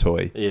boy's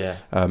toy. Yeah.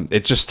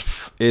 It just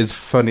is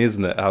funny,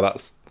 isn't it? How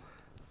that's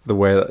the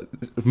way that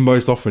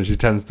most often she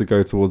tends to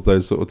go towards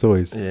those sort of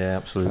toys. Yeah,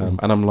 absolutely.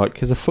 And I'm like,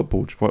 here's a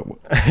football. It's like,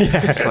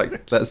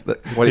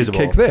 why do you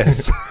kick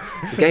this?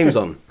 The game's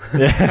on.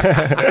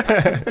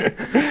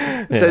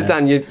 So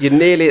Dan, you're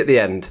nearly at the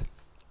end.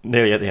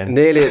 Nearly at the end.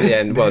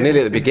 Well, nearly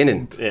at the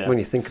beginning when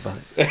you think about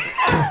it.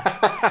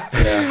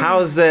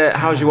 How's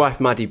your wife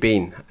Maddie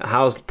been?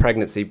 How's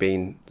pregnancy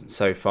been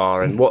so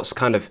far? And what's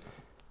kind of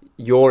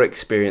your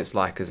experience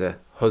like as a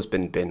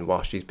husband been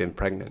while she's been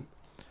pregnant?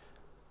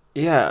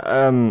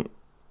 Yeah,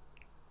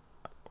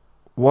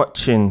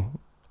 watching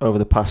over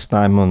the past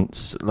 9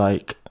 months,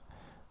 like,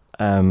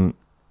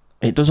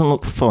 it doesn't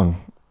look fun.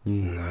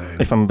 No.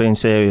 If I'm being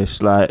serious,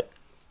 like,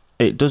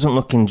 it doesn't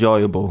look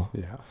enjoyable.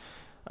 Yeah.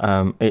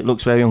 It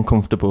looks very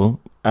uncomfortable,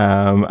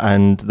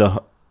 and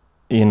the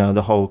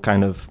whole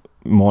kind of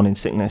morning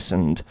sickness,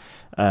 and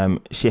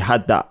she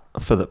had that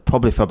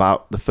probably for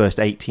about the first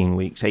 18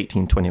 weeks,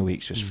 20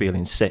 weeks, just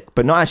feeling sick,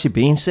 but not actually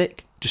being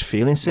sick, just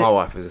feeling sick. My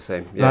wife was the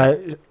same. Yeah.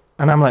 Like,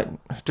 and I'm like,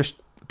 just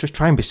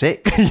try and be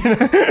sick,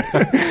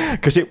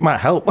 because it might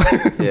help.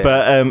 Yeah.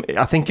 But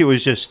I think it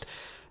was just,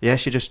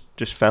 she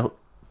just felt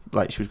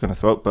like she was going to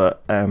throw up,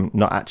 but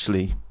not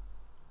actually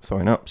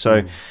throwing up.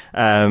 So,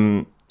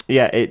 and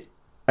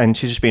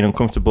she's just been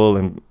uncomfortable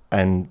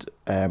and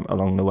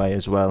along the way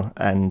as well.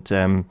 And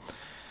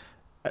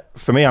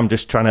for me, I'm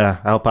just trying to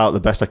help out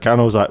the best I can.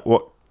 I was like,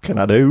 what can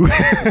I do?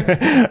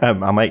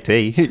 I'll make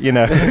tea,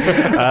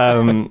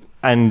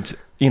 and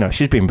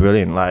she's been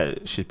brilliant. Like,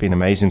 she's been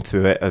amazing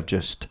through it, of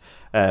just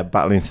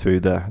battling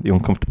through the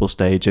uncomfortable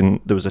stage. And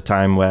there was a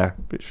time where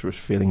she was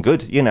feeling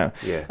good, Yeah.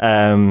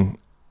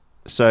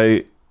 So,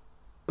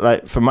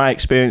 like, from my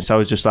experience, I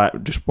was just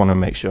like, just want to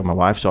make sure my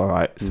wife's all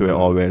right through it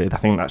all. Really, I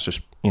think that's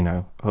just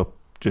hope.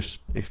 Just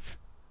if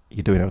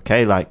you're doing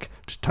okay, like,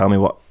 just tell me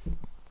what.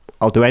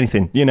 I'll do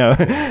anything,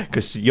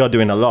 because you're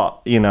doing a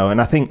lot, And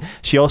I think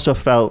she also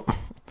felt.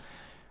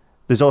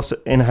 There's also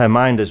in her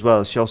mind as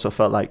well. She also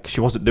felt like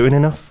she wasn't doing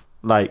enough.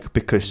 Like,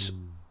 because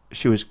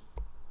she was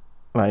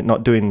like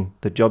not doing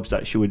the jobs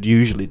that she would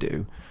usually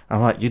do.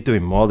 I'm like, you're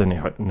doing more than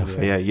enough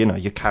here.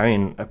 You're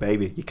carrying a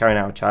baby, you're carrying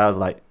out a child.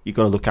 Like, you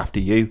got to look after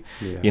you.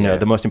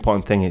 The most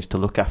important thing is to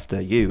look after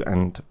you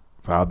and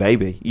for our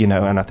baby.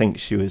 And I think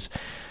she was,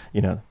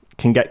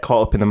 can get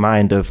caught up in the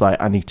mind of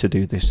like, I need to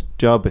do this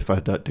job. If I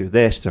don't do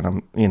this, then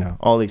I'm,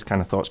 all these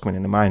kind of thoughts coming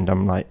in the mind.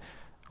 I'm like,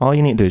 all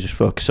you need to do is just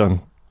focus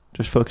on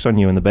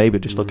you and the baby.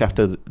 Just look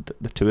after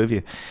the two of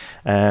you.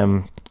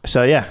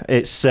 So yeah,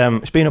 it's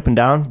been up and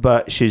down,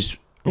 but she's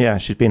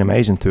been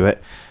amazing through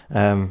it.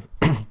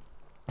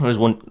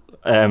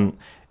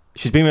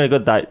 She's been really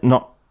good. Like,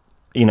 not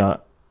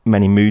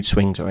many mood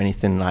swings or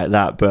anything like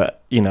that,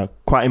 but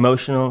quite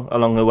emotional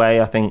along the way.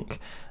 I think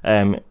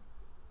I've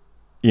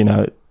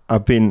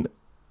been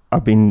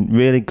I've been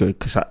really good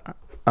because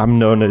I'm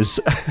known as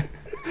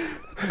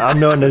I'm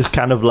known as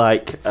kind of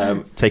like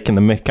taking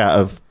the mick out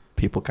of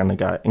people kind of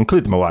guy,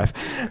 including my wife.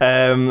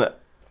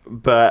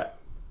 But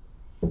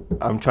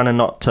I'm trying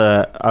not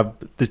to.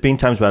 There's been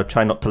times where I've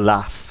tried not to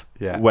laugh,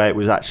 where it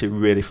was actually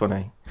really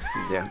funny.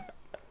 Yeah.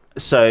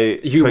 So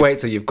you wait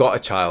till you've got a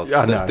child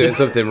that's doing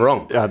something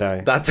wrong. I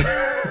know. That.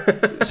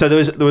 So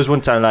there was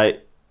one time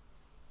like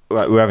we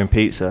were having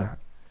pizza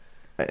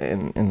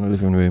in the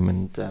living room,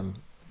 and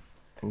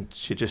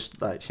she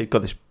just like she'd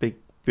got this big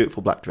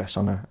beautiful black dress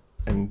on her,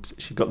 and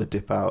she got the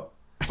dip out,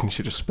 and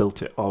she just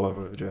spilt it all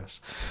over her dress,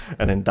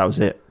 and then that was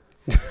it.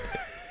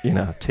 You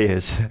know,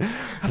 tears.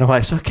 And I'm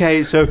like,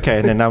 it's okay.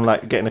 And then I'm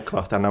like getting a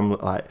cloth, and I'm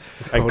like,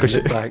 just holding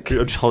it back.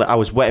 I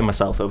was wetting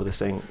myself over the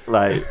sink,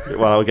 like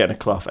while I was getting a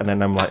cloth, and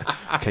then I'm like,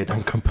 okay,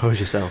 don't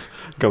compose yourself.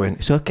 Going,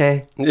 it's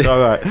okay, it's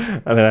all right.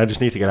 And then I just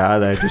need to get out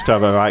of there just to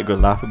have a right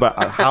good laugh. But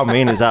how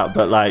mean is that?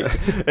 But like,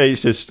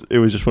 it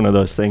was just one of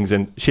those things,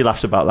 and she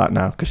laughs about that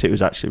now because it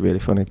was actually really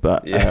funny.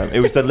 But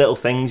it was the little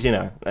things, you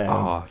know.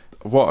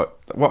 What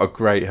a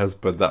great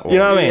husband that was. You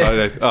know what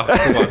I mean? Oh,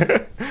 come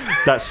on.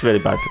 That's really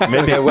bad.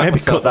 Maybe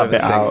cut that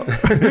bit out.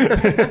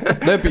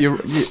 No, but you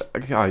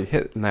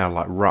hit now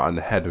like right on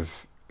the head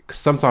of. Because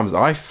sometimes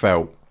I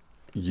felt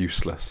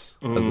useless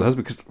as the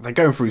husband because they're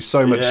going through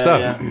so much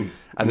stuff,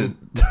 and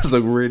it does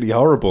look really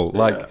horrible.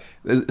 Like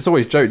it's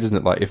always joked, isn't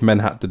it? Like if men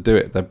had to do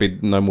it, there'd be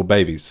no more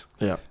babies.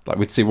 Yeah. Like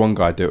we'd see one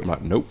guy do it, and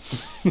like nope,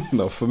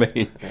 not for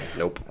me.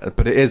 Nope.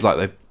 But it is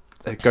like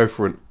they go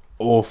through an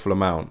awful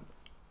amount.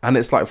 And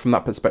it's like from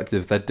that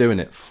perspective, they're doing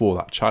it for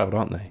that child,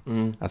 aren't they?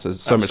 And so there's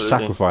so much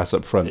sacrifice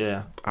up front.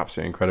 Yeah,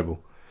 absolutely incredible.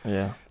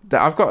 Yeah,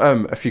 I've got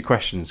a few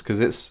questions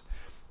because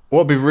what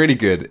would be really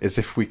good is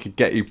if we could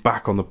get you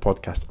back on the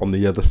podcast on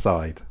the other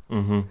side.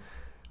 Mm-hmm.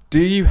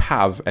 Do you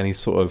have any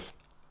sort of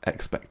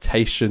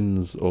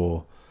expectations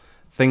or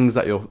things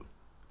that you're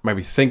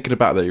maybe thinking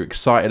about that you're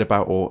excited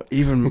about, or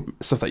even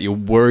stuff that you're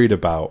worried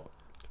about?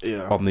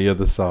 Yeah. On the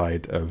other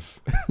side of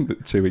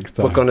 2 weeks'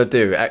 time, we're gonna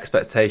do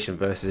expectation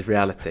versus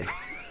reality.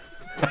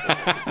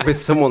 With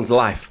someone's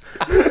life.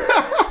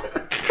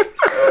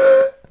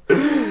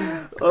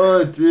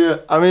 Oh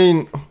dear. I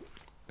mean,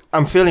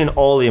 I'm feeling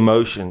all the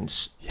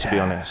emotions, to be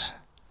honest.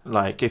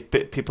 Like, if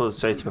people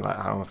say to me, like,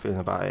 how am I feeling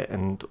about it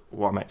and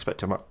what I'm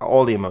expecting,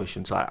 all the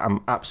emotions, like,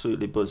 I'm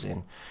absolutely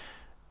buzzing.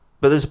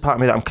 But there's a part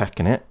of me that I'm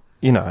kicking it,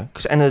 you know,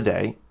 because at the end of the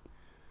day,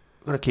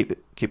 I've got to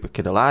keep a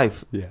kid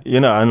alive, you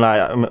know, and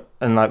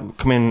like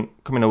coming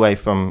away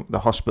from the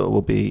hospital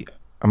will be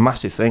a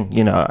massive thing,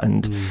 you know,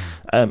 and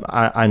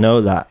I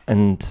know that,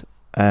 and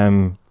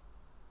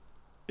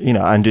you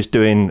know, I'm just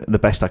doing the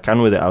best I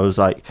can with it. I was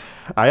like,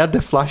 I had the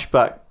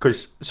flashback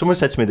because someone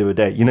said to me the other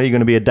day, you know, you're going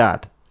to be a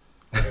dad,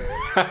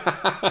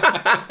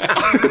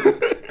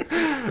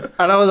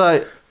 and I was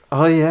like,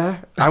 oh yeah,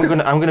 I'm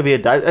gonna be a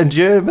dad. And do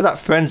you remember that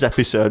Friends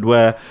episode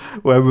where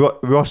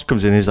Ross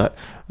comes in? He's like,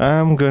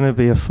 I'm gonna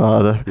be a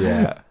father.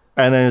 Yeah.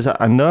 And then he's like,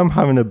 I know I'm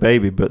having a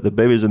baby, but the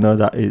baby doesn't know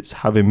that it's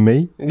having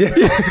me. Yeah.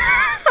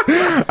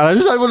 And I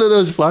just had one of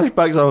those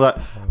flashbacks. I was like,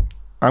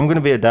 I'm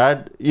gonna be a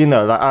dad. You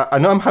know, like I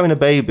know I'm having a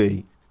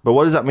baby, but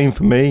what does that mean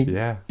for me?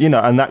 Yeah. You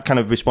know, and that kind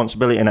of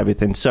responsibility and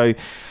everything. So,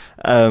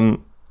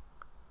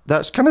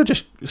 that's kind of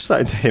just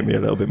starting to hit me a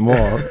little bit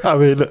more. I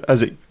mean,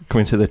 as it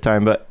coming to the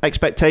time, but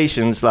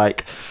expectations,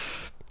 like,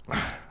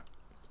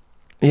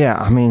 yeah,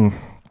 I mean,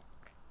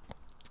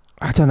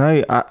 I don't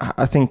know.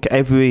 I think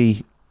I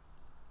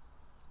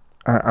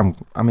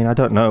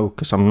don't know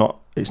because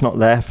it's not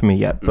there for me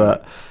yet,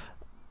 but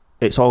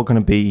it's all going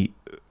to be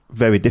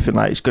very different.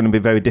 Like, it's going to be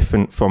very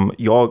different from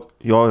your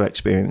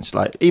experience.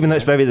 Like, even though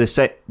it's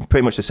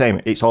pretty much the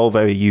same, it's all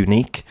very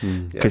unique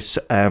because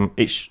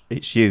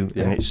it's you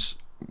and it's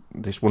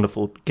this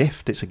wonderful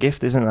gift. It's a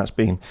gift, isn't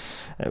it?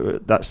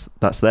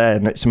 That's there,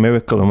 and it's a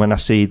miracle. And when I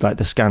see like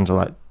the scans, I'm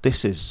like,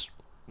 this is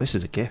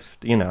a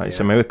gift. You know, it's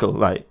a miracle.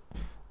 Like,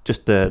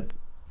 just the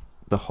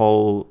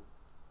whole,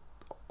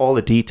 all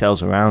the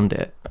details around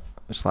it.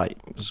 It's like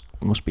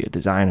there must be a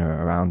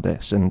designer around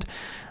this, and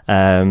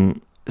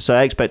so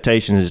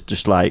expectation is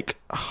just like,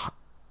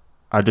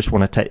 I just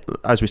want to take,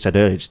 as we said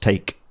earlier, just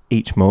take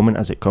each moment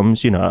as it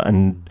comes. You know,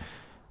 and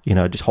you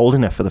know, just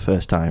holding it for the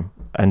first time,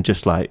 and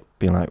just like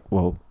being like,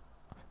 well,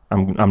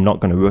 I'm not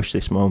going to rush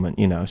this moment,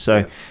 you know.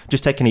 So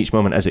just taking each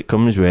moment as it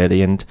comes,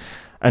 really, and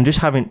just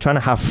trying to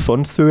have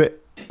fun through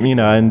it, you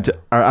know. And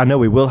I know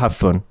we will have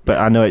fun, but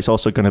I know it's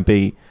also going to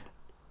be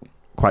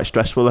quite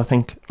stressful. I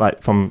think,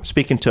 like from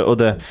speaking to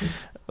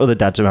other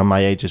dads around my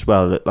age as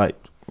well, that like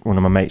one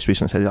of my mates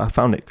recently said, I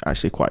found it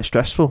actually quite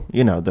stressful,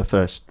 you know, the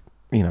first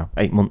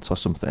 8 months or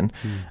something.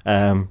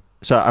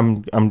 So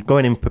I'm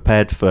going in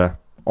prepared for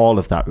all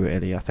of that,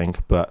 really, I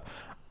think, but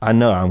I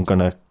know I'm going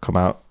to come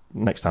out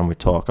next time we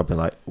talk, I'll be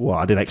like, well,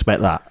 I didn't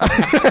expect that.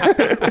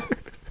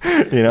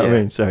 You know what I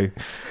mean? So,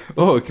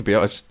 it could be,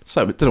 I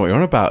don't know what you're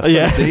on about.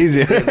 It's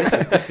easy.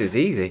 This is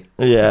easy.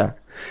 Yeah.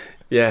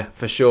 Yeah,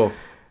 for sure.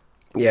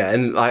 Yeah,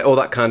 and like all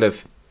that kind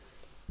of,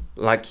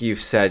 like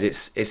you've said,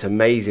 it's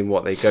amazing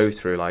what they go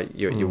through, like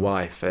your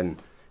wife, and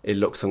it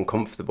looks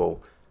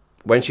uncomfortable.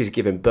 when she's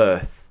giving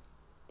birth,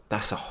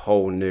 that's a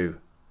whole new.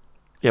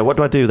 Yeah, what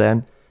do I do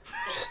then?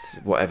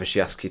 Just whatever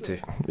she asks you to.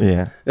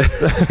 Yeah.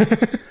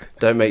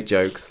 Don't make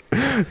jokes.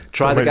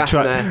 Try the gas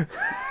and air.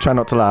 Try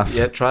not to laugh.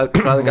 Yeah, try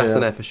the gas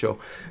and air for sure.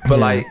 But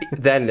like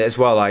then as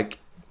well, like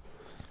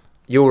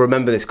you'll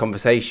remember this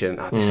conversation.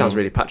 Oh, this sounds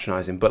really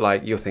patronising, but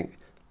like you'll think,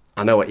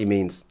 I know what he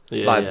means.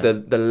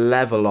 The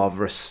level of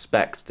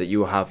respect that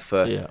you have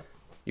for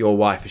your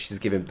wife as she's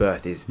giving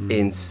birth is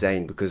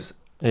insane, because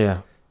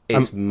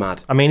it's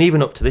mad. I mean,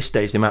 even up to this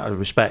stage, the amount of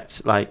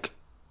respect like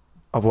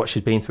of what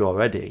she's been through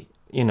already,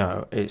 you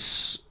know,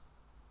 it's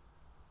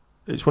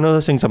one of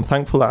those things. I'm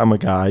thankful that I'm a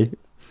guy,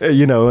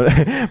 you know,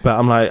 but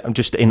I'm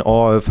just in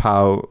awe of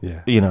how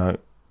you know,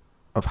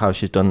 of how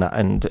she's done that,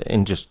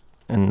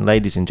 and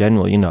ladies in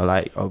general, you know,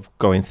 like of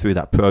going through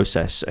that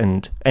process,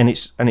 and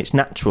it's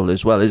natural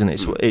as well, isn't it?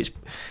 It's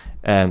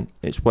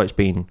what it's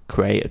been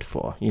created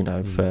for, you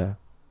know, for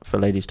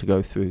ladies to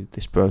go through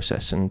this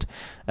process, and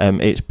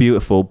it's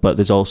beautiful, but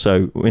there's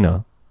also, you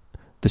know,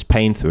 there's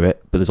pain through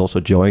it, but there's also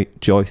joy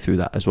through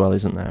that as well,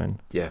 isn't there? And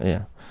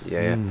yeah.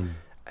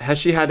 Has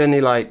she had any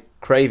like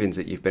cravings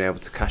that you've been able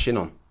to cash in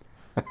on?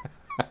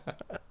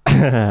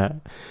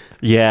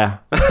 Yeah.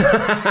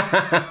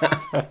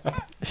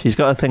 She's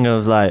got a thing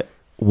of like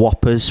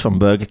Whoppers from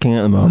Burger King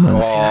at the moment.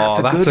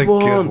 Oh, that's a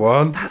good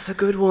one. That's a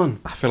good one.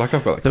 I feel like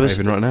I've got that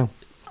craving right now.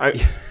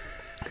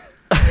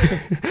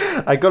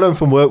 I got home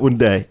from work one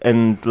day,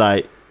 and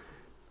like,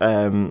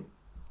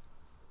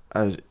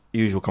 as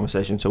usual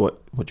conversation. So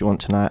what do you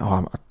want tonight?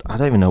 Oh, I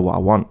don't even know what I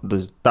want.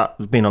 There's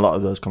been a lot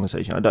of those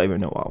conversations. I don't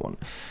even know what I want.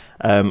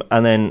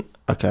 And then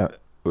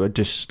we're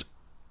just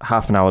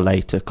half an hour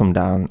later, come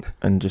down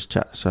and just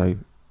chat. So,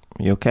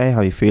 are you okay? How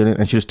are you feeling?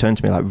 And she just turned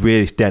to me like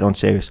really dead on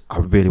serious. I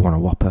really want a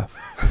Whopper.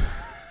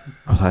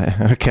 I was like,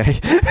 okay.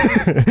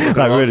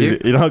 Like, really,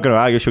 you're not going to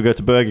argue. She'll go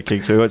to Burger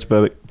King. So we went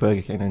to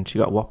Burger King and she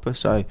got a Whopper.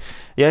 So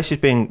yeah, she's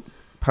been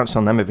pouncing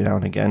on them every now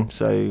and again.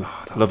 So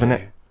loving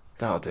it.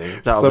 That'll do.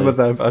 Some of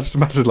them, I just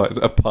imagine like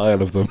a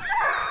pile of them.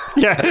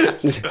 Yeah,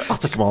 I'll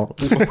take them all.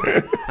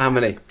 How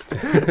many?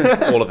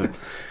 All of them.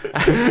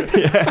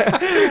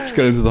 Just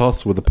going into the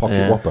hospital with a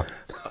pocket Whopper.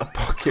 A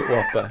pocket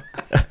Whopper.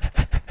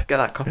 Get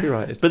that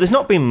copyrighted. But there's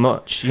not been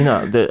much, you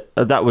know.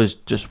 That was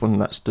just one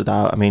that stood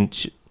out. I mean,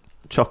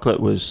 chocolate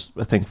was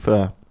a thing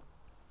for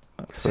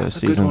that's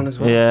season. A good one as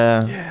well.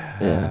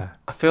 Yeah.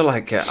 I feel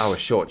like I was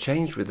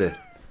shortchanged with the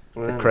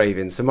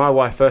cravings. So my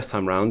wife, first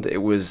time round, it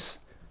was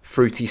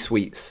fruity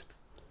sweets,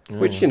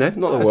 which, you know,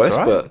 not the worst,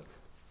 but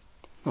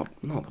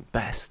not the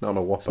best. Not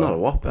a Whopper. It's not a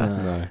Whopper.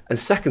 No. And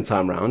second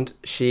time round,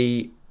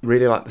 she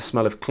really liked the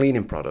smell of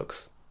cleaning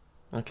products.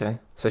 Okay.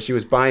 So she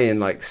was buying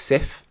like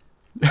Sif,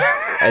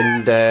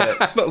 and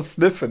not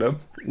sniffing them.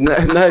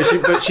 No,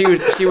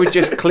 she would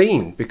just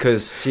clean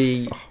because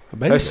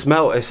her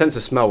sense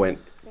of smell went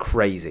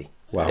crazy.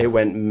 Wow. It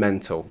went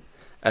mental,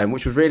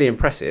 which was really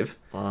impressive.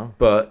 Wow.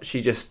 But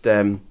she just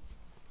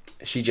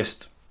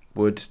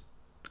would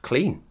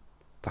clean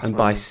and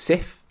buy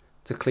Sif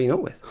to clean up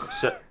with.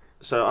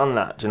 So on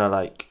that, do you know,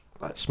 like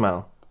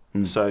smell?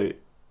 So I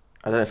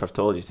don't know if I've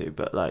told you to,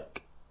 but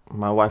like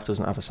my wife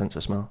doesn't have a sense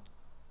of smell.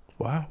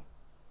 Wow.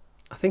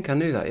 I think I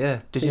knew that.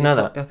 Yeah. Did you know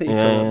that? I think you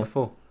told me that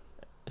before.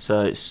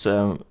 So it's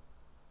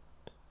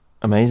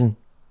amazing.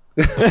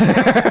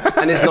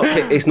 And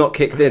it's not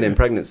kicked in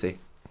pregnancy.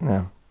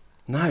 No.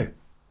 No.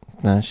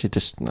 She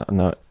just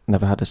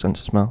never had a sense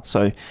of smell.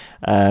 So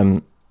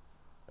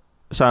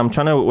so I'm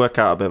trying to work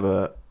out a bit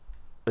of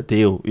a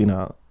deal. You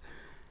know,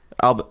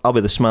 I'll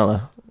be the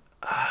smeller.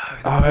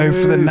 Oh,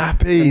 for the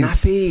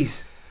nappies. The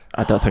nappies.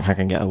 I don't think I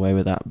can get away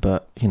with that,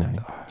 but you know,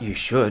 you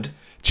should.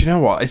 Do you know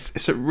what?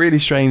 It's a really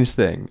strange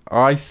thing.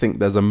 I think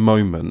there's a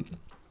moment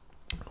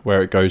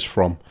where it goes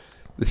from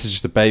this is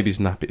just a baby's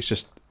nappy. It's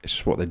just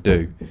what they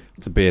do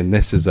to being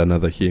this is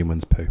another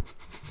human's poo.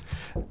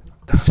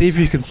 See if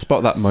you can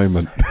spot that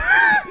moment.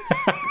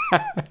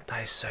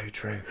 That is so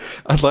true.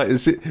 I'd like to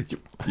see.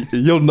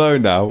 You'll know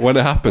now when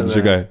it happens.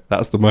 You go,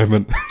 that's the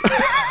moment.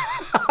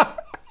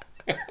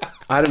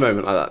 I had a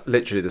moment like that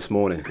literally this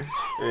morning.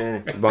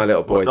 My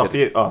little boy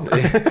did.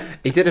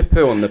 He did a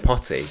poo on the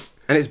potty,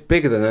 and it's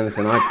bigger than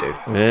anything I'd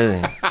do.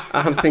 Really?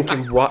 I'm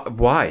thinking,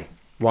 why?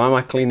 Why am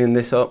I cleaning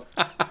this up?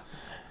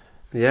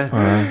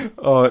 Yeah.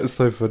 Oh, it's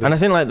so funny. And I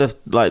think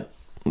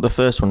the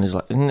first one is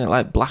like, isn't it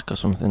like black or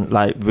something?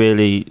 Like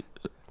really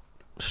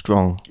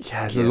strong.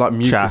 Yeah, like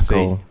mucusy.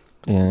 Charcoal.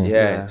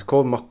 Yeah, it's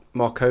called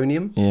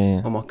Marconium.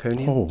 Yeah. Or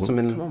Marconium. Oh,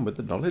 something. Come on with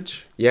the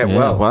knowledge. Yeah,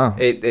 well, wow.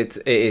 It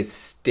is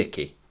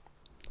sticky.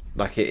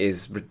 Like, it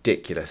is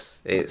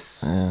ridiculous.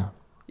 It's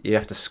you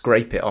have to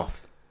scrape it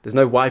off. There's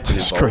no wiping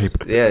involved.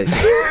 Scrape. Yeah,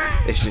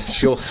 it's just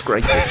pure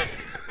scrapage.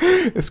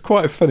 It's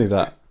quite funny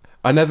that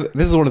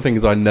this is one of the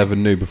things I never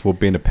knew before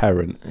being a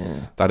parent,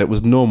 that it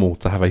was normal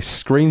to have a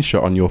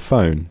screenshot on your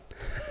phone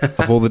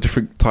of all the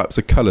different types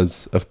of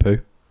colours of poo.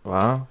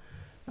 Wow.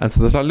 And so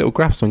there's like little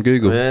graphs on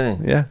Google. Really?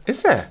 Yeah.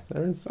 Is there?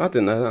 There is. I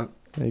didn't know that.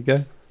 There you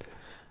go.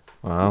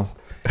 Wow.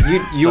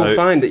 You'll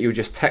find that you'll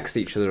just text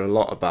each other a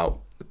lot about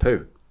the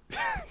poo.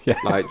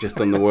 like just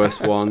done the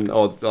worst one,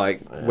 or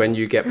like when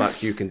you get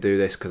back, you can do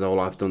this because all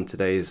I've done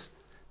today is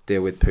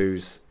deal with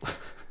poos.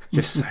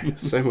 Just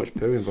so much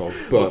poo involved.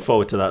 But look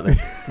forward to that then.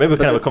 Maybe we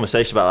can have a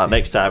conversation about that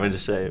next time and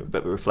just say a bit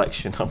of a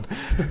reflection on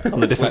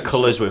the different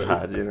colours we've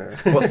had. You know,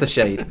 what's the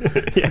shade?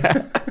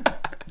 Yeah.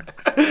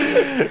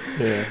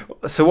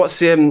 So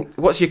what's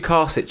your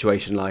car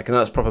situation like? I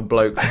know it's proper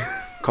bloke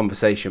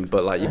conversation,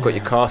 but like you've got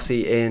your car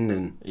seat in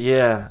and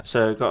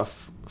so I've got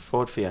a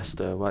Ford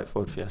Fiesta, white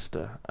Ford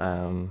Fiesta.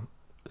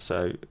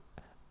 So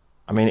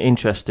I mean,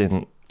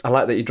 interesting. I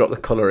like that you dropped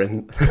the colour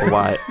in.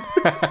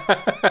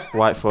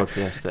 White Ford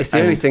Fiesta. It's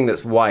the only thing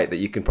that's white that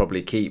you can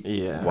probably keep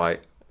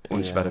white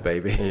once you've had a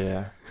baby.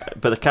 Yeah,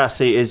 but the car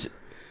seat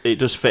it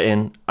does fit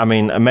in. I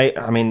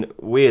mean,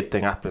 weird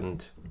thing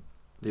happened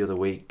the other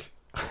week.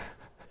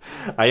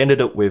 I ended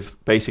up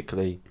with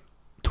basically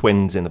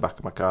twins in the back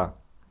of my car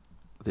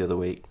the other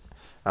week.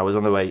 I was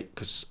on the way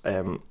because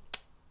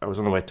I was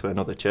on the way to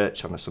another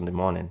church on a Sunday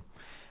morning,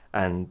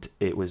 and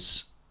it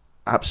was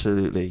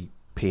absolutely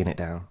peeing it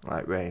down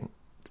like rain.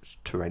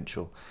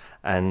 Torrential,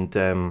 and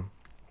to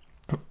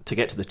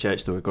get to the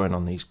church they were going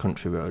on these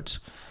country roads,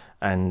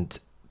 and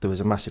there was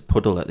a massive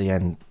puddle at the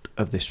end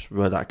of this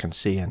road that I can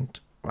see, and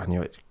I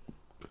knew it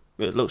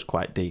looks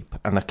quite deep,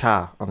 and a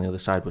car on the other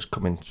side was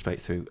coming straight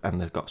through, and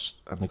they got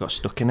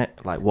stuck in it,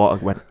 like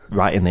water went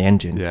right in the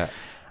engine.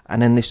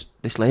 And then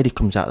this lady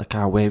comes out of the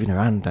car waving her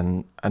hand,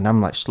 and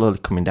I'm like slowly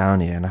coming down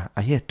here, and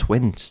I hear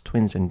twins,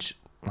 and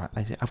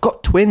I've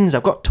got twins.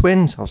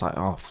 I was like,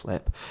 oh,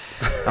 flip.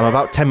 I'm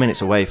about 10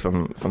 minutes away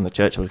from the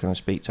church I was going to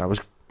speak to. I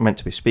was meant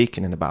to be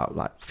speaking in about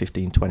like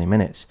 15, 20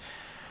 minutes.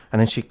 And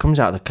then she comes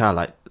out of the car,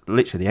 like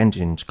literally the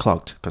engine's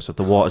clogged because of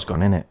the water's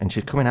gone in it. And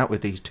she's coming out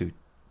with these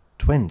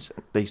twins.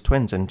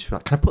 And she's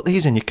like, can I put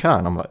these in your car?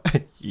 And I'm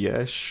like,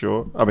 yeah,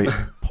 sure. I mean,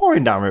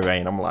 pouring down with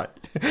rain. I'm like...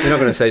 You're not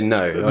going to say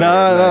no. No,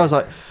 I was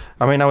like...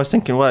 I was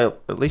thinking, well,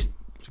 at least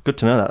it's good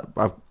to know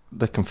that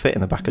they can fit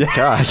in the back of the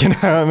car, you know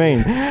what I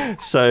mean?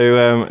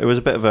 So it was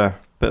a bit of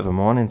a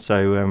morning.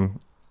 So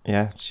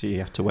she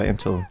had to wait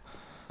until.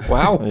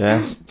 Wow.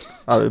 Yeah.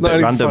 A bit not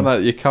only random. find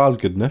out your car's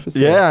good enough.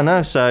 Yeah, I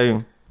know.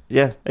 So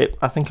yeah,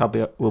 I think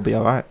we'll be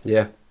all right.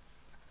 Yeah,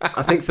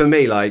 I think for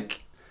me,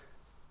 like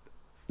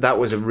that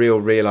was a real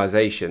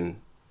realization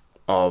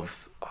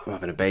of I'm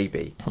having a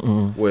baby.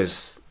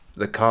 Was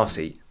the car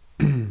seat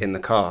in the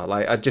car?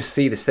 Like I just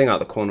see this thing out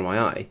the corner of my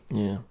eye.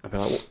 Yeah. I'd be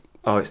like,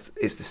 oh, it's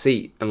the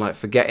seat, and like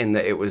forgetting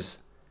that it was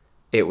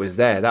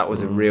there. That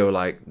was a real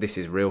like this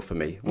is real for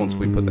me. Once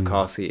we put the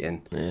car seat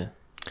in, yeah,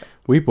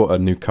 we bought a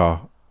new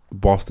car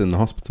whilst in the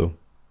hospital.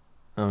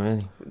 Oh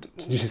really?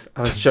 Just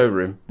a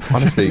showroom.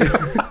 Honestly,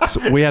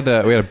 so we had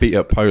a beat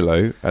up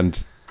Polo,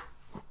 and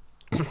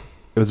it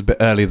was a bit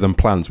earlier than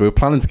planned. So we were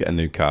planning to get a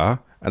new car,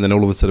 and then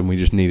all of a sudden we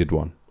just needed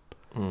one,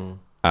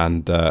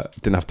 and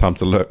didn't have time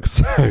to look,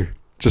 so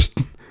just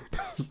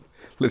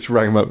literally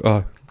rang them up.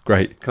 Oh,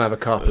 great. Can I have a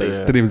car, please?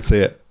 Didn't even see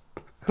it.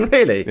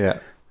 Really? Yeah.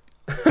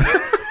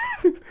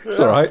 It's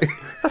all right.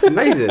 That's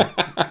amazing.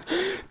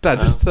 Dad,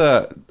 just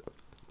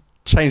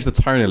change the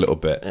tone a little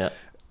bit. Yeah.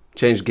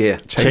 Change gear.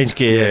 Change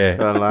gear.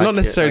 Yeah. Not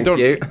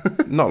necessarily.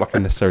 Not like a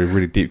necessarily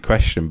really deep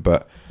question,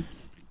 but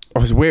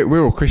obviously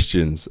we're all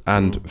Christians,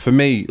 and for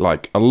me,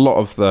 like a lot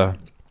of the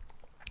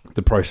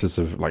process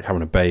of like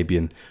having a baby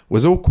and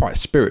was all quite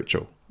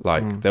spiritual.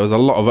 Like there was a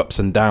lot of ups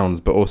and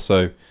downs, but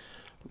also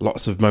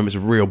lots of moments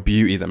of real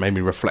beauty that made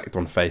me reflect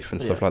on faith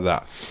and stuff like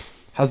that.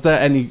 Has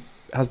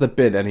there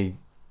been any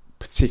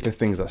particular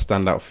things that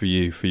stand out for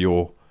you for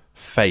your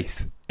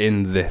faith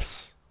in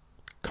this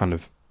kind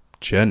of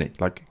journey,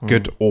 like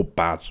good or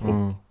bad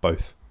or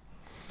both?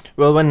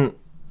 Well, when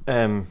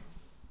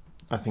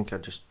I think I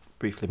just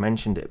briefly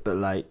mentioned it, but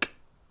like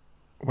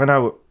when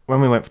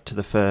we went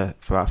to for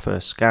our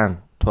first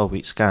scan,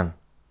 12-week scan,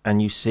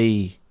 and you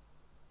see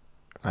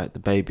like the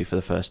baby for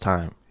the first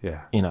time,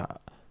 you know,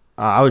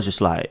 I was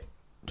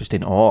just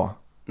in awe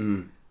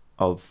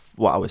of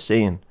what I was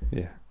seeing.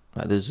 Yeah,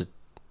 like there's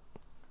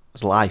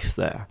life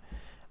there,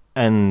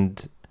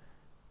 and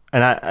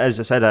I, as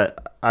I said,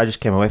 I just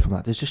came away from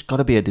that. There's just got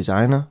to be a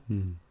designer.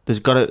 There's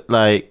got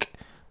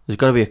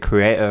to be a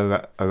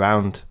creator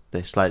around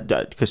this, like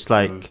because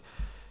like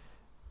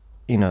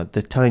you know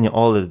they're telling you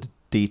all the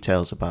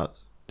details about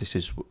this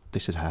is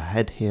her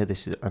head here,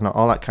 this is and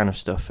all that kind of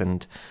stuff,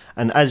 and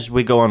as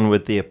we go on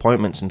with the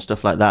appointments and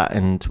stuff like that,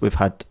 and we've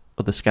had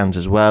other scans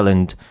as well,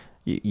 and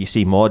you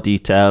see more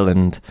detail,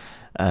 and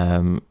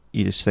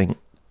you just think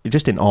you're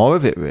just in awe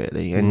of it,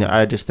 really. And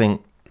I just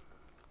think,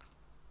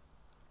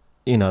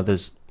 you know,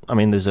 there's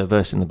a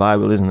verse in the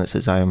Bible, isn't it, that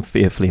says I am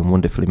fearfully and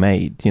wonderfully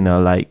made, you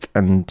know, like,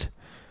 and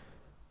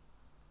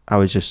I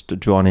was just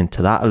drawn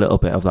into that a little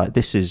bit of like,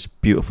 this is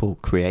beautiful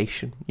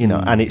creation, you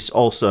know, and it's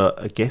also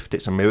a gift,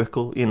 it's a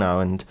miracle, you know,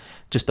 and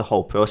just the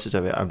whole process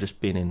of it, I've just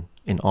been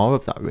in awe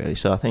of that, really.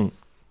 So I think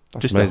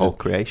that's just amazing. The whole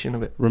creation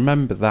of it.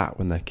 Remember that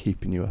when they're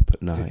keeping you up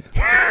at night.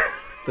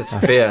 There's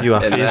fear. You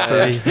are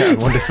fearfully and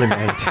wonderfully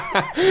made.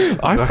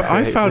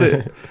 I found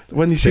it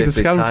when you see the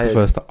scan for the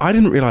first time. I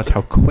didn't realise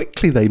how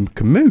quickly they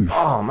can move.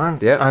 Oh man,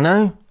 yeah, I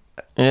know.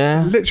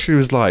 Yeah. Literally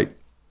was like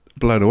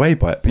blown away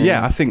by it. But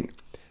yeah, I think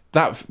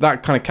that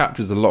kind of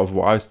captures a lot of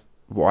what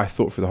I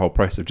thought through the whole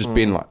process of just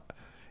being like,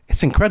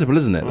 it's incredible,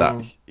 isn't it?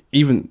 That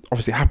even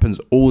obviously it happens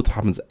all the time,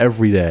 happens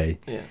every day.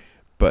 Yeah.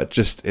 But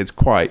just it's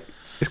quite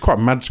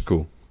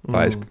magical.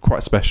 Like it's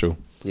quite special.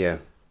 Yeah.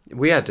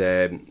 We had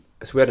an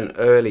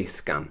early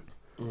scan.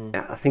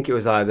 I think it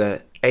was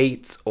either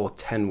 8 or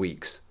 10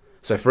 weeks.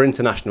 So for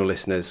international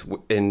listeners,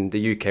 in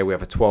the UK we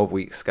have a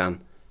 12-week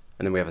scan,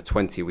 and then we have a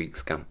 20-week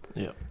scan.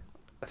 Yeah.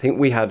 I think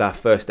we had our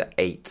first at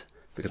 8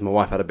 because my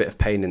wife had a bit of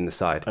pain in the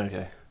side.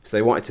 Okay. So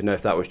they wanted to know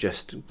if that was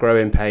just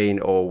growing pain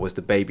or was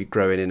the baby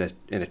growing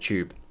in a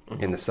tube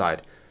in the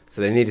side.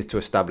 So they needed to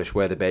establish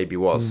where the baby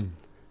was,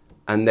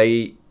 and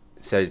they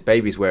said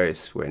baby's where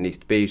it needs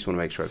to be. Just want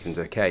to make sure everything's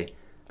okay.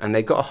 And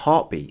they got a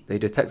heartbeat. They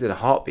detected a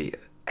heartbeat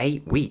at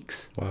 8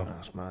 weeks. Wow,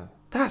 that's mad.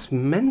 That's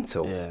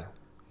mental. Yeah.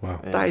 Wow.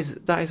 That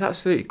is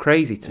absolutely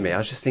crazy to me. I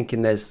was just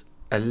thinking there's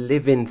a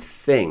living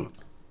thing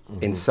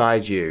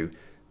inside you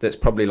that's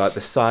probably like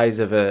the size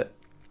of a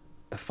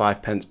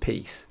 5-pence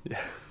piece.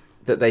 Yeah.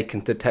 That they can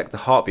detect the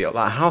heartbeat.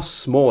 Like, how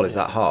small is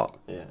that heart?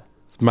 Yeah.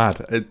 It's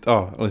mad. It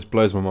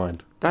blows my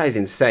mind. That is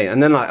insane.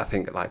 And then, like, I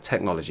think like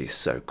technology is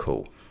so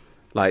cool.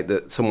 Like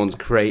that someone's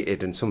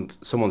created and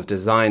someone's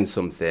designed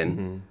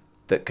something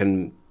that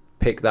can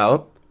pick that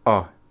up.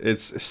 Oh,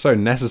 it's so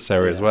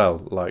necessary as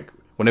well. Like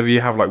whenever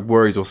you have like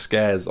worries or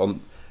scares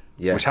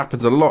which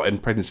happens a lot in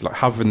pregnancy, like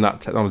having that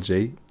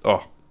technology,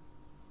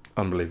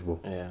 unbelievable.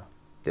 Yeah.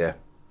 Yeah.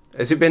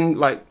 Has it been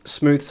like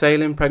smooth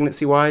sailing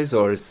pregnancy wise,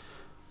 or has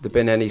there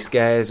been any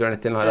scares or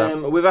anything like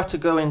that? We've had to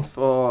go in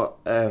for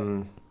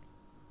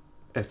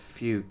a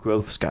few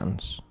growth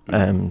scans.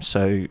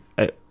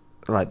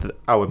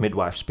 Our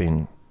midwife's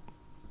been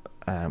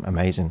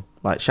amazing.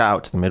 Like, shout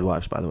out to the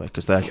midwives, by the way,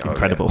 because they're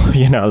incredible.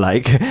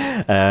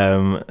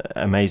 Yeah.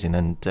 Amazing,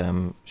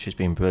 and she's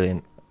been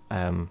brilliant.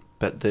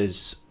 But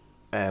there's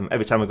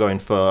every time we go in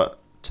to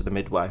the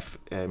midwife,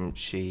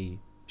 she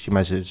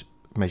measures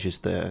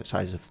the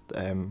size of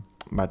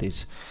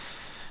Maddie's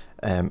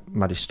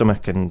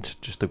stomach and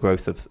just the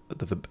growth of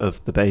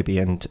the baby.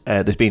 And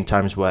there's been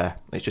times where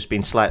it's just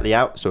been slightly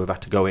out, so we've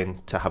had to go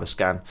in to have a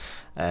scan,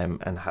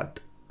 and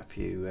had a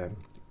few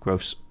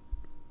growth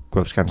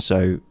scans.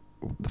 So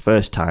the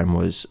first time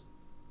was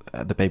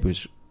the baby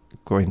was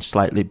growing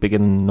slightly bigger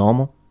than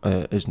normal,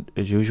 as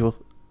usual,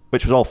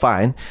 which was all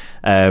fine.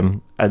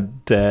 And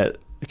they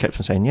kept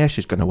on saying, yeah,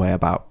 she's going to weigh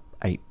about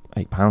 8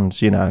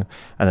 pounds, And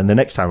then the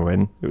next time we were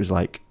in, it was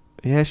like,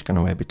 yeah, she's going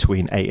to weigh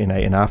between 8 and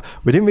 8.5.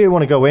 We didn't really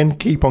want to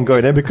keep on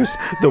going in because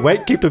the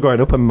weight kept on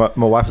going up, and my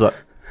wife was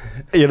like,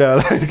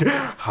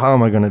 how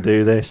am I going to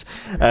do this?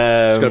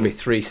 It's going to be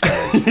 3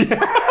 stairs.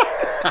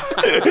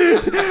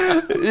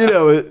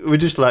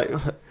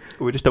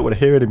 We just don't want to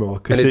hear anymore.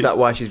 And is that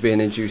why she's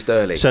being induced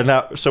early?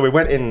 So we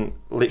went in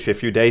literally a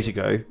few days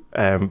ago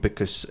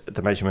because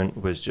the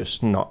measurement was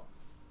just not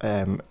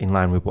in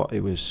line with what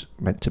it was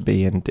meant to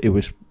be, and it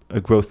was a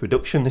growth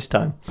reduction this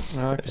time.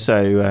 Okay.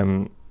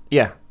 So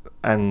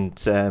and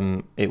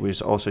it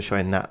was also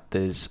showing that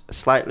there's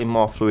slightly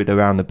more fluid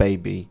around the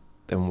baby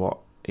than what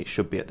it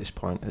should be at this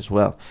point as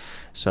well.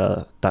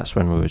 So that's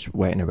when we was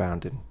waiting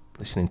around and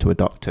listening to a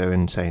doctor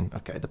and saying,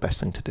 okay, the best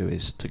thing to do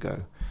is to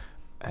go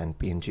and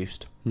be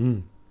induced.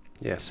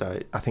 Yeah. So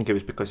I think it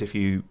was because if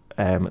you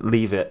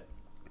leave it,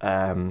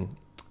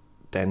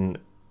 then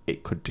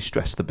it could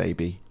distress the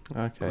baby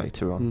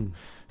later on.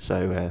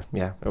 So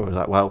it was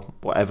like, well,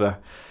 whatever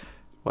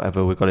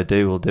we've got to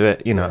do, we'll do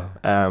it.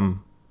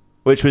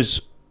 Which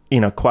was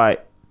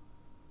quite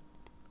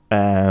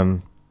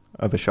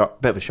of a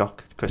shock, bit of a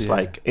shock, because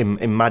like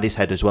in Maddie's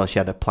head as well, she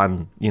had a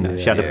plan. She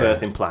had a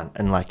birthing plan,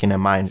 and like in her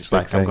mind, it's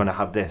like, I'm going to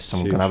have this,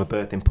 I'm going to have a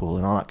birthing pool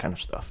and all that kind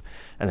of stuff.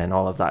 And then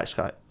all of that, it's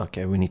like,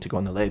 okay, we need to go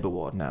on the labour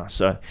ward now.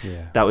 So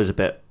that was a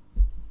bit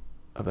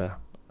of a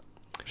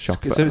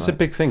shock. It's a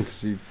big thing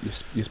because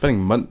you're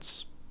spending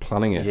months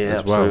planning it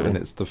as well, and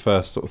it's the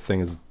first sort of thing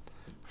as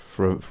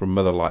from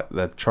mother, like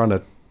they're trying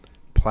to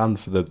plan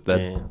for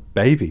their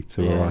baby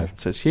to arrive.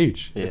 So it's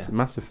huge. It's a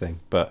massive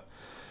thing. But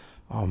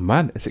oh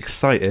man, it's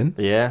exciting.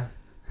 Yeah,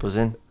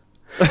 buzzing.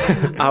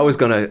 I was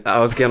gonna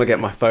get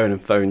my phone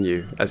and phone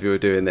you as we were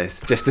doing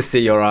this, just to see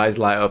your eyes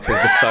light up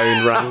as the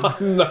phone rang.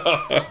 No,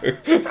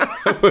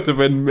 that would have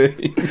been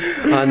me.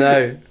 I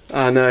know.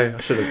 I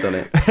should have done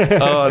it.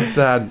 Oh,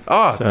 Dan.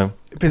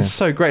 It's been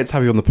so great to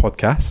have you on the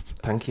podcast.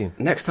 Thank you.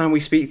 Next time we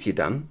speak to you,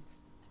 Dan,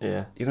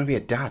 you're gonna be a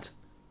dad.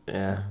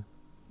 Yeah.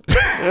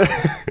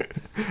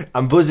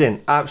 I'm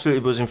buzzing,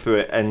 absolutely buzzing through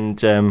it,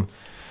 and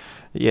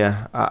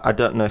I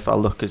don't know if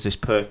I'll look as this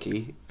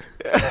perky.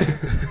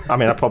 I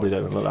mean, I probably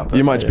don't look that perky.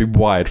 You might just be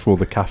wired for all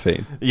the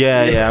caffeine.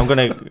 Yeah, I'm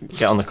going to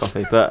get on the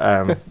coffee,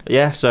 but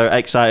so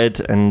excited,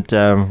 and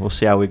we'll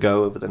see how we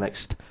go over the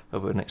next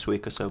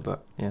week or so.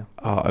 But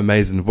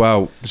amazing.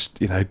 Well, just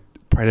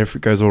pray if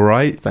it goes all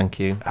right. Thank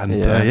you.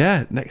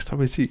 And next time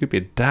we see you, could be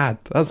a dad.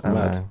 That's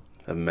mad.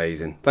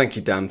 Amazing. Thank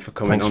you, Dan, for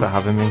coming on. Thanks for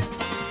having me.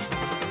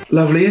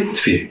 Lovely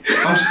interview.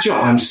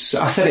 I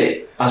said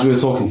it as we were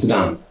talking to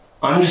Dan.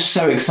 I'm just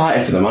so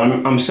excited for them.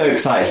 I'm so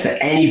excited for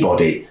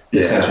anybody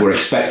that says we're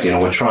expecting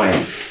or we're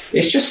trying.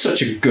 It's just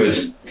such a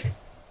good,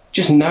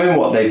 just knowing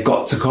what they've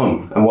got to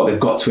come and what they've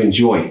got to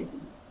enjoy.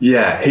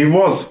 Yeah, he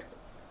was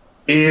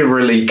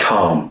eerily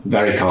calm.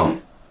 Very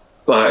calm.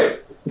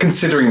 Like,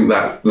 considering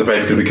that the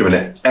baby could be coming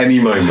at any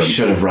moment. I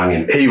should have rang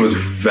him. He was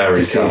very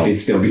to see calm. if he'd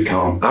still be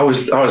calm. I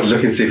was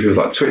looking to see if he was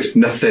like, Twitch,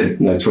 nothing.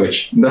 No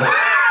Twitch. No.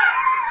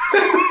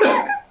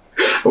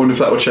 I wonder if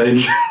that will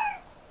change.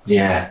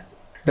 Yeah.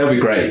 They'll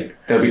be great.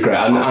 They'll be great.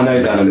 I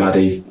know Dan and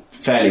Maddie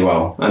fairly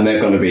well, and they're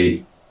going to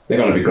be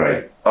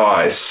great. Oh,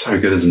 it's so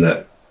good, isn't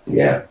it?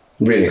 Yeah.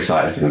 Really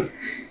excited for them.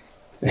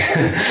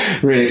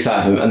 Really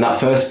excited for them. And that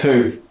first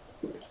poo.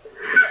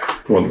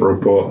 Want the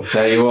report.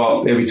 Tell you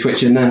what, he'll be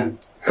twitching then.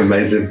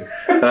 Amazing.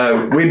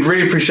 We'd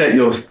really appreciate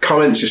your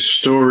comments, your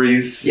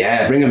stories.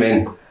 Yeah, bring them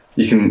in.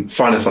 You can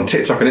find us on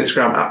TikTok and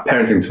Instagram at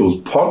Parenting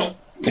Tools Pod.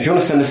 If you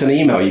want to send us an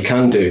email, you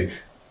can do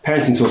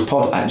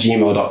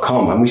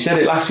parentingtoolspod@gmail.com. And we said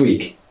it last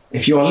week.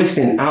 If you are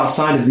listening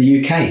outside of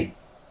the UK,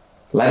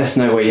 let us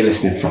know where you're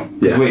listening from.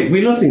 Yeah.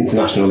 We love the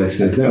international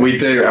listeners, don't we? We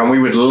do, and we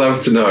would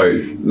love to know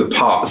the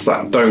parts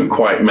that don't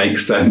quite make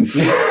sense.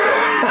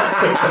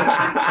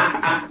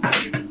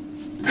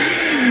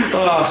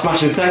 Oh,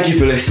 smashing. Thank you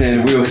for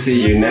listening. We will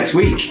see you next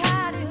week.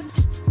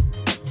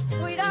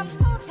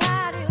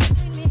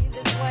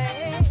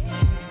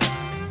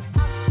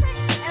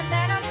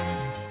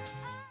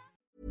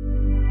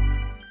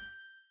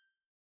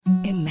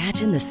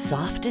 Imagine the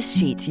softest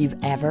sheets you've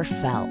ever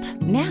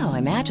felt. Now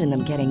imagine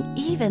them getting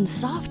even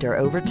softer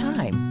over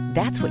time.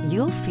 That's what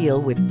you'll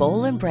feel with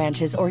Boll &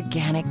 Branch's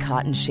organic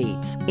cotton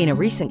sheets. In a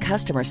recent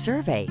customer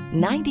survey,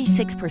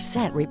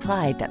 96%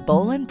 replied that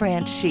Boll &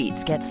 Branch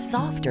sheets get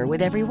softer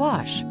with every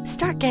wash.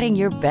 Start getting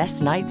your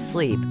best night's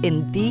sleep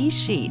in these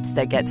sheets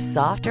that get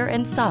softer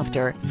and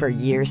softer for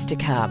years to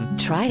come.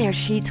 Try their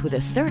sheets with a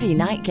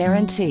 30-night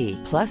guarantee.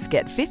 Plus,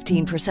 get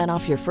 15%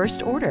 off your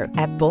first order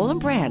at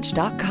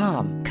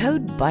bollandbranch.com.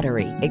 Code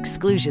BUTTERY.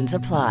 Exclusions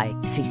apply.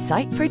 See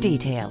site for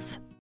details.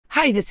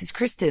 Hi, this is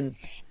Kristen.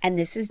 And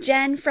this is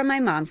Jen from My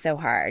Mom So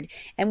Hard.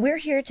 And we're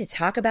here to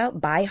talk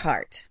about By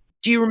Heart.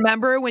 Do you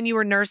remember when you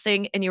were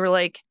nursing and you were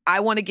like,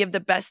 I want to give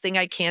the best thing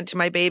I can to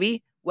my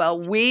baby?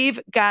 Well, we've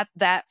got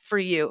that for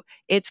you.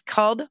 It's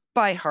called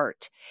By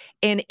Heart,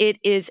 and it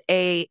is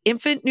a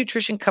infant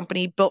nutrition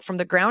company built from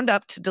the ground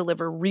up to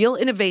deliver real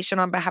innovation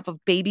on behalf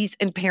of babies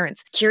and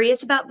parents.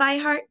 Curious about By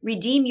Heart?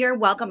 Redeem your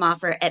welcome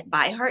offer at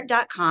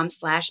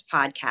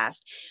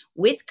byheart.com/podcast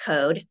with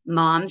code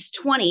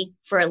MOMS20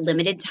 for a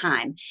limited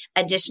time.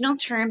 Additional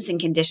terms and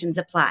conditions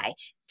apply.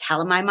 Tell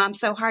them My Mom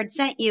So Hard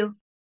sent you.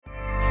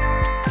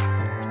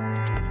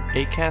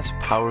 Acast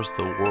powers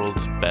the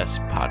world's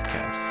best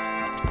podcasts.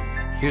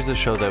 Here's a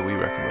show that we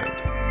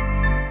recommend.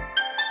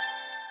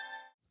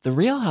 The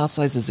Real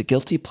Housewives is a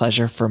guilty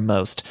pleasure for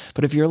most,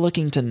 but if you're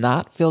looking to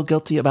not feel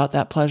guilty about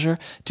that pleasure,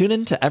 tune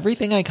in to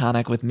Everything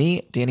Iconic with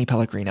me, Danny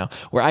Pellegrino,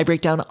 where I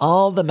break down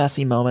all the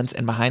messy moments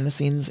and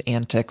behind-the-scenes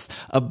antics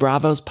of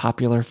Bravo's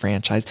popular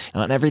franchise.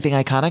 And on Everything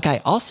Iconic,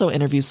 I also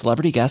interview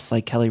celebrity guests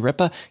like Kelly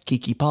Ripa,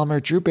 Keke Palmer,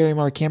 Drew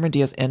Barrymore, Cameron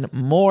Diaz, and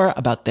more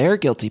about their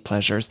guilty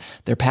pleasures,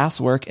 their past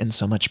work, and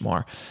so much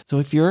more. So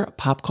if you're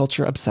pop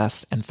culture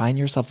obsessed and find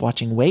yourself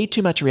watching way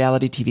too much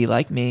reality TV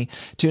like me,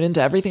 tune in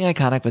to Everything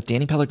Iconic with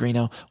Danny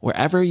Pellegrino,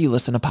 wherever you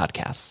listen to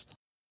podcasts.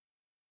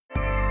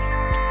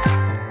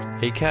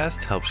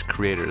 Acast helps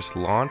creators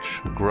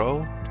launch,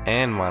 grow,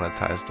 and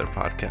monetize their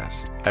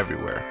podcasts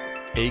everywhere.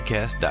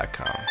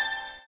 Acast.com.